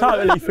 sorry,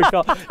 totally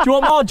forgot. Do you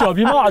want my job?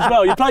 You might as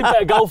well. You play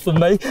better golf than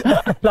me.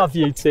 Love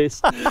you,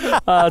 Tis.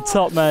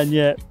 Top man,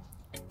 yeah.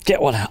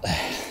 get one out there.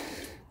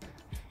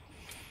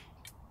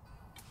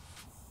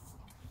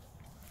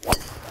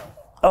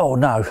 Oh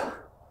no.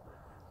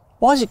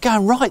 Why is it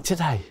going right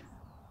today?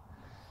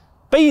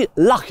 Be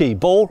lucky,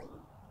 ball.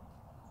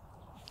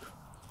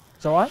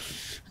 It's all right.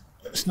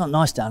 It's not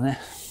nice down there.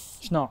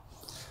 It's not.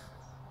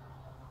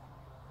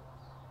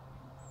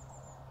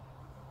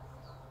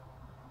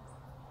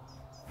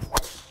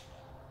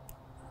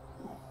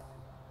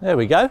 There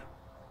we go.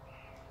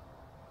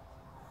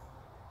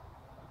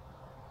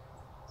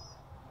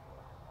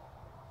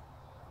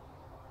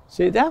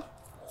 See it down?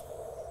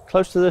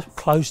 Close to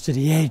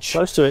the edge.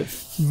 Close to it.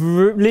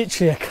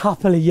 Literally a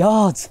couple of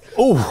yards.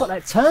 Oh, Got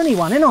that turny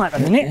one in at the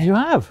minute. you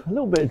have a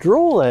little bit of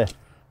draw there.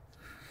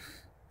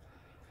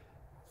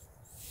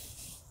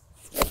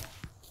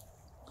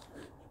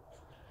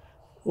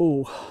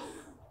 Oh.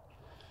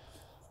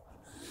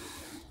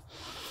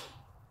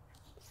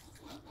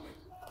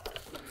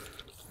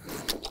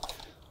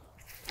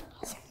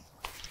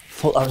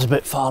 Thought that was a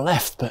bit far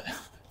left, but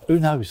who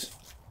knows?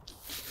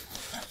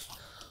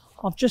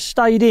 I've just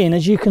stayed in,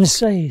 as you can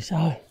see, so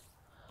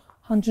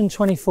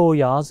 124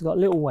 yards. I've got a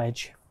little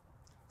wedge.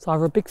 It's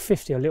either a big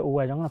 50 or a little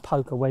wedge. I'm going to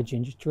poke a wedge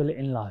in, just drill it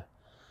in low.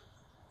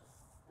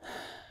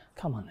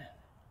 Come on then.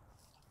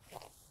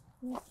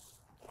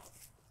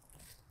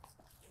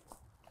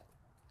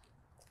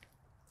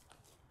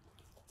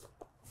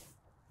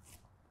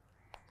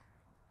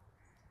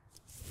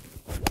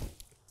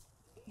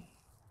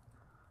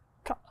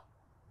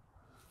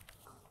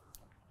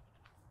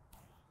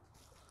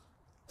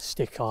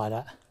 Stick eye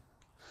that.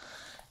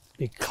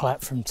 Big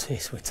clap from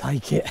Tiss, we'll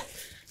take it.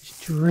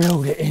 Just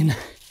drilled it in.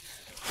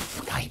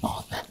 Game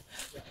on.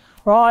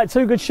 Right,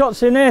 2 good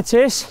shots in there,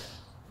 Tiss.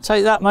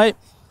 Take that, mate.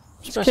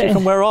 Especially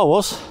from where I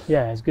was.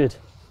 Yeah, it's good.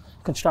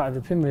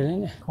 Constructed the pin, really,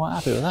 isn't it? Quite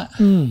happy with that.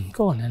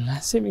 Go on then,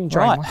 lads. See if we can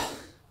drain one.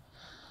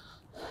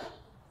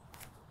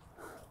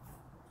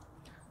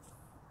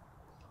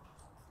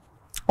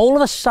 all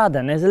of a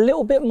sudden there's a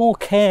little bit more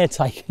care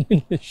taken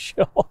in the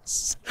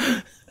shots.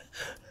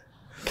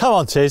 Come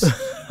on, Tiz.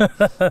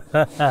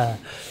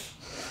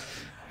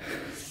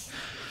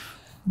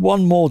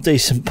 One more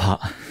decent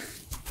putt.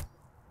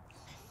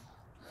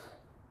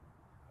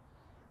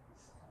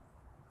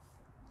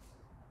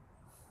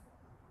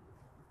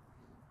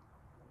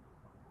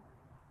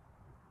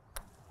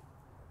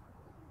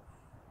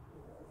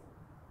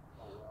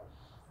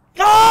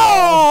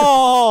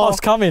 Oh! I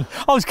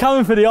was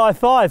coming for the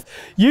I-5.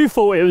 You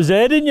thought it was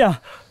there, didn't you?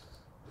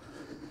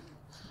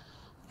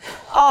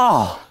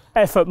 Oh,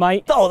 effort,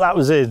 mate. Oh, that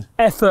was in.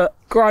 Effort,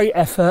 great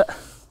effort.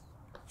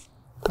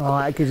 All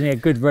right, that gives me a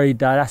good read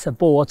though. That's a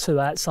ball or two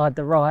outside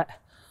the right.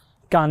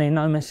 Gunning,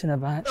 no messing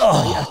about.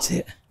 Oh, that's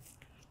it.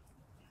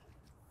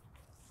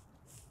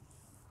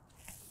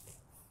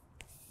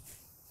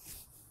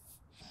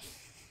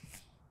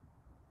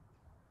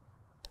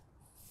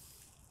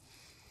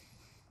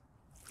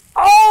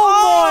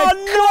 Oh my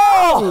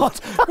God!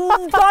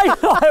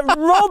 Daylight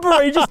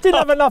robbery, just didn't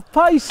have enough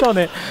pace on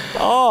it.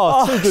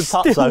 Oh, two good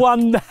putts Still though.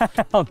 one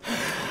down.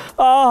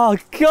 Oh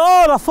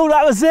God, I thought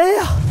that was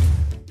there.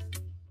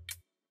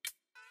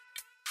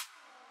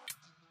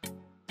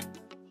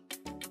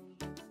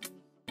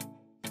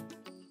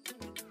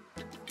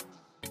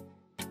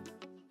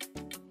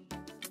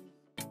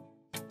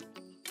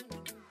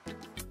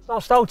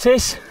 Last hole,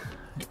 Tiss.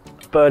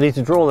 Birdie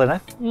to draw then, eh?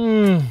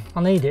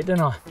 I need it, don't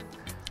I?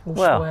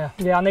 Well,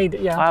 yeah, I need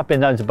it, yeah. I have been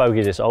known to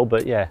bogey this hole,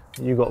 but yeah,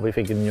 you've got to be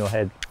thinking in your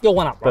head, You're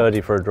one up, right?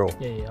 birdie for a draw.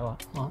 Yeah, all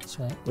right,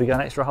 sweet. We going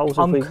extra holes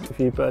if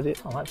you birdie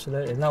it? Oh,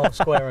 absolutely. No one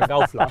square and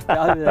golf like. Get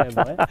over there,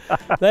 boy.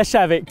 Let's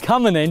have it.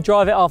 Come on then,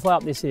 drive it halfway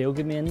up this hill.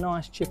 Give me a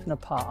nice chip and a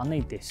putt. I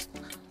need this.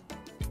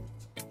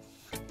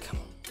 Come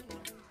on.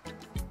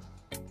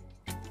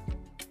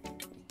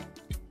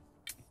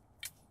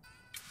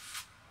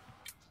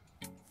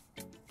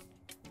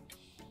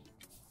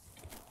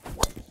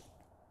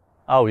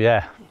 Oh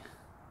yeah.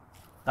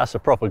 That's a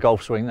proper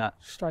golf swing, that.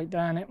 Straight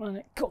down it,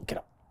 man. Go, get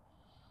up.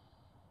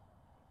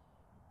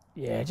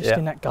 Yeah, just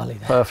in that gully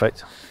there.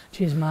 Perfect.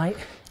 Cheers, mate.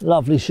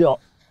 Lovely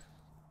shot.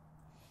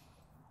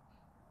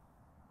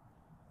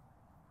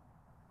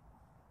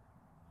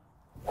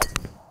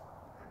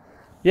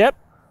 Yep.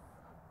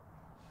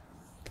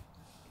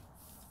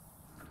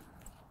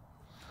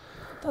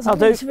 Doesn't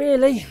miss,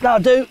 really.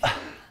 That'll do.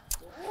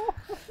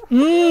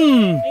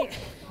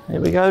 Here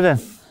we go then.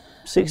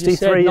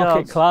 63 knock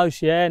yards. it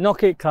close, yeah.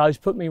 Knock it close.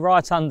 Put me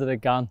right under the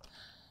gun.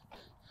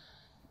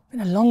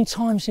 Been a long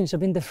time since I've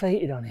been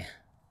defeated on here.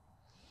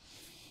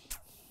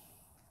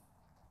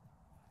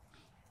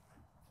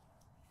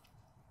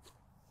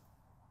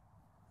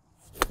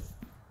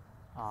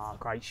 Ah,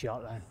 great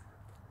shot then.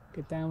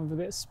 Get down with a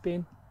bit of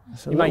spin.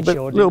 You made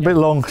sure, a little bit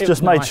long,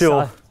 just made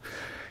sure.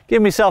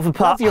 Give myself a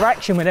putt. Love your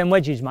action with them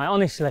wedges, mate,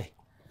 honestly.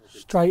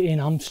 Straight in,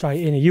 I'm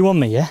straight in. Are you on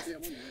me, yeah?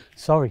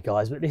 Sorry,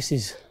 guys, but this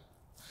is...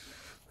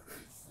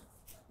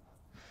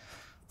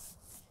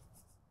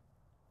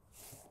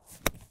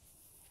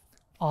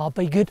 Oh,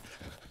 be good.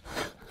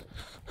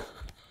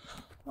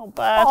 Not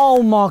bad.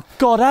 Oh my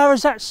God, how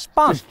has that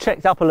spun? Just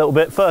checked up a little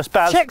bit, first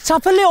bounce. Checked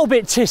up a little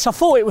bit, Tiss. I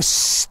thought it was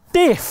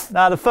stiff.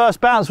 No, the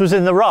first bounce was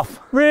in the rough.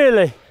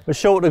 Really? Was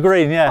short of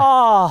green, yeah.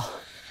 Oh,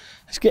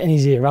 let's get in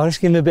his ear. Let's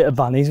give him a bit of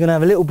bun. He's going to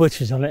have a little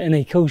butchers on it, isn't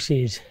he? Of course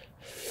he is.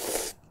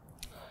 It's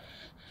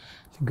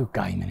a good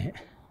game, isn't it?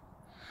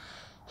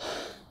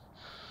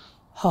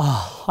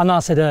 Oh, I know I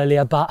said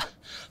earlier, but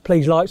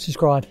please like,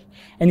 subscribe.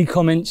 Any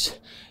comments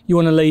you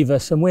want to leave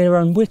us, and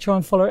we'll try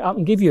and follow it up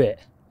and give you it.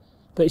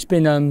 But it's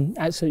been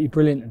absolutely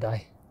brilliant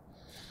today.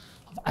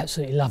 I've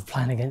absolutely loved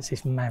playing against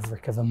this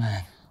maverick of a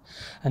man.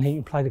 And he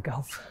can play the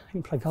golf. He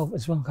can play golf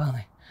as well, can't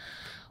he?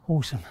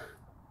 Awesome.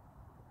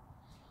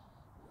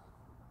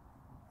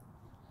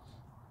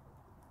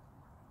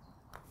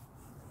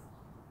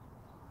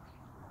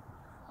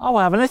 Oh,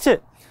 I haven't hit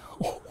it.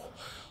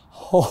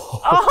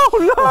 Oh,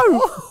 no!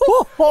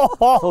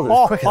 I thought it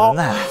was quicker than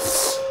that.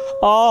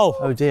 Oh.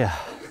 Oh dear.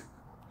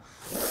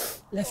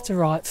 Left to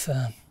right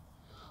firm.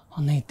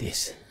 I need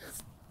this.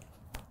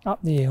 Up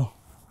the hill.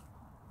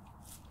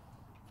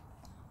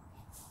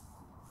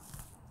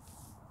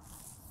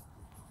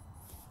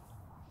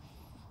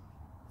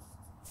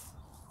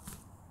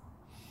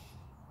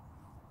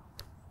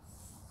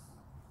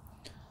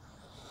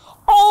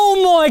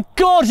 Oh my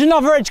God,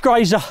 another edge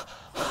grazer.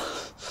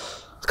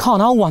 I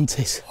can't hold one,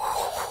 Tiss.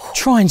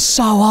 Trying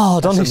so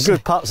hard, honestly. Some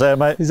good putts there,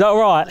 mate. Is that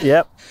right?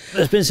 Yep.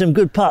 There's been some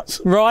good putts.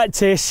 Right,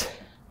 Tiss.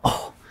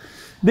 Oh.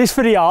 This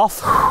for the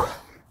half.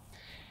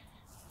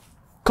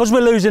 Because we're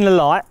losing the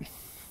light.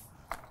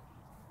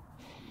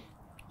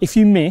 If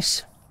you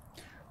miss,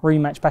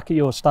 rematch back at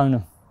your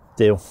Stoneham.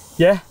 Deal.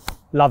 Yeah?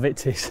 Love it,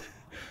 Tiss.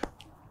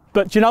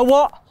 But do you know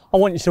what? I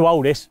want you to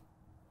hold this.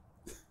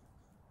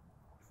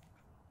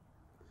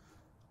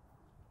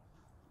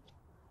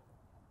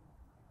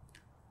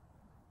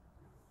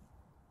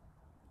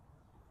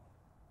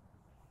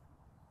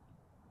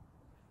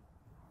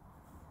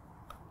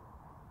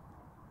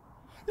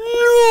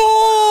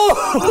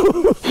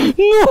 No!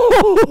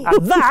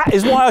 And that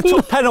is why I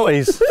took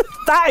penalties.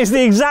 That is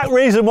the exact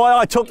reason why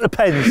I took the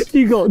pens.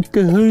 You got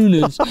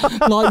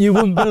kahunas like you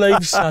wouldn't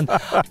believe, son.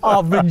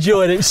 I've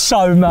enjoyed it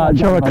so much.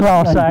 You're a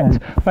class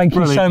act. Thank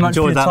you so much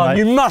for your time.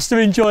 You must have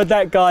enjoyed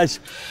that, guys.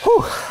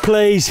 Whew.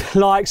 Please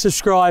like,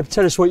 subscribe,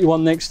 tell us what you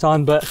want next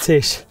time. But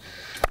Tiss,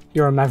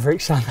 you're a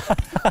maverick, son.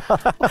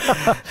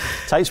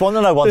 Takes one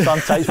to know one, son.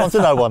 Takes one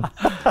to know one.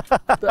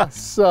 That's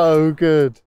so good.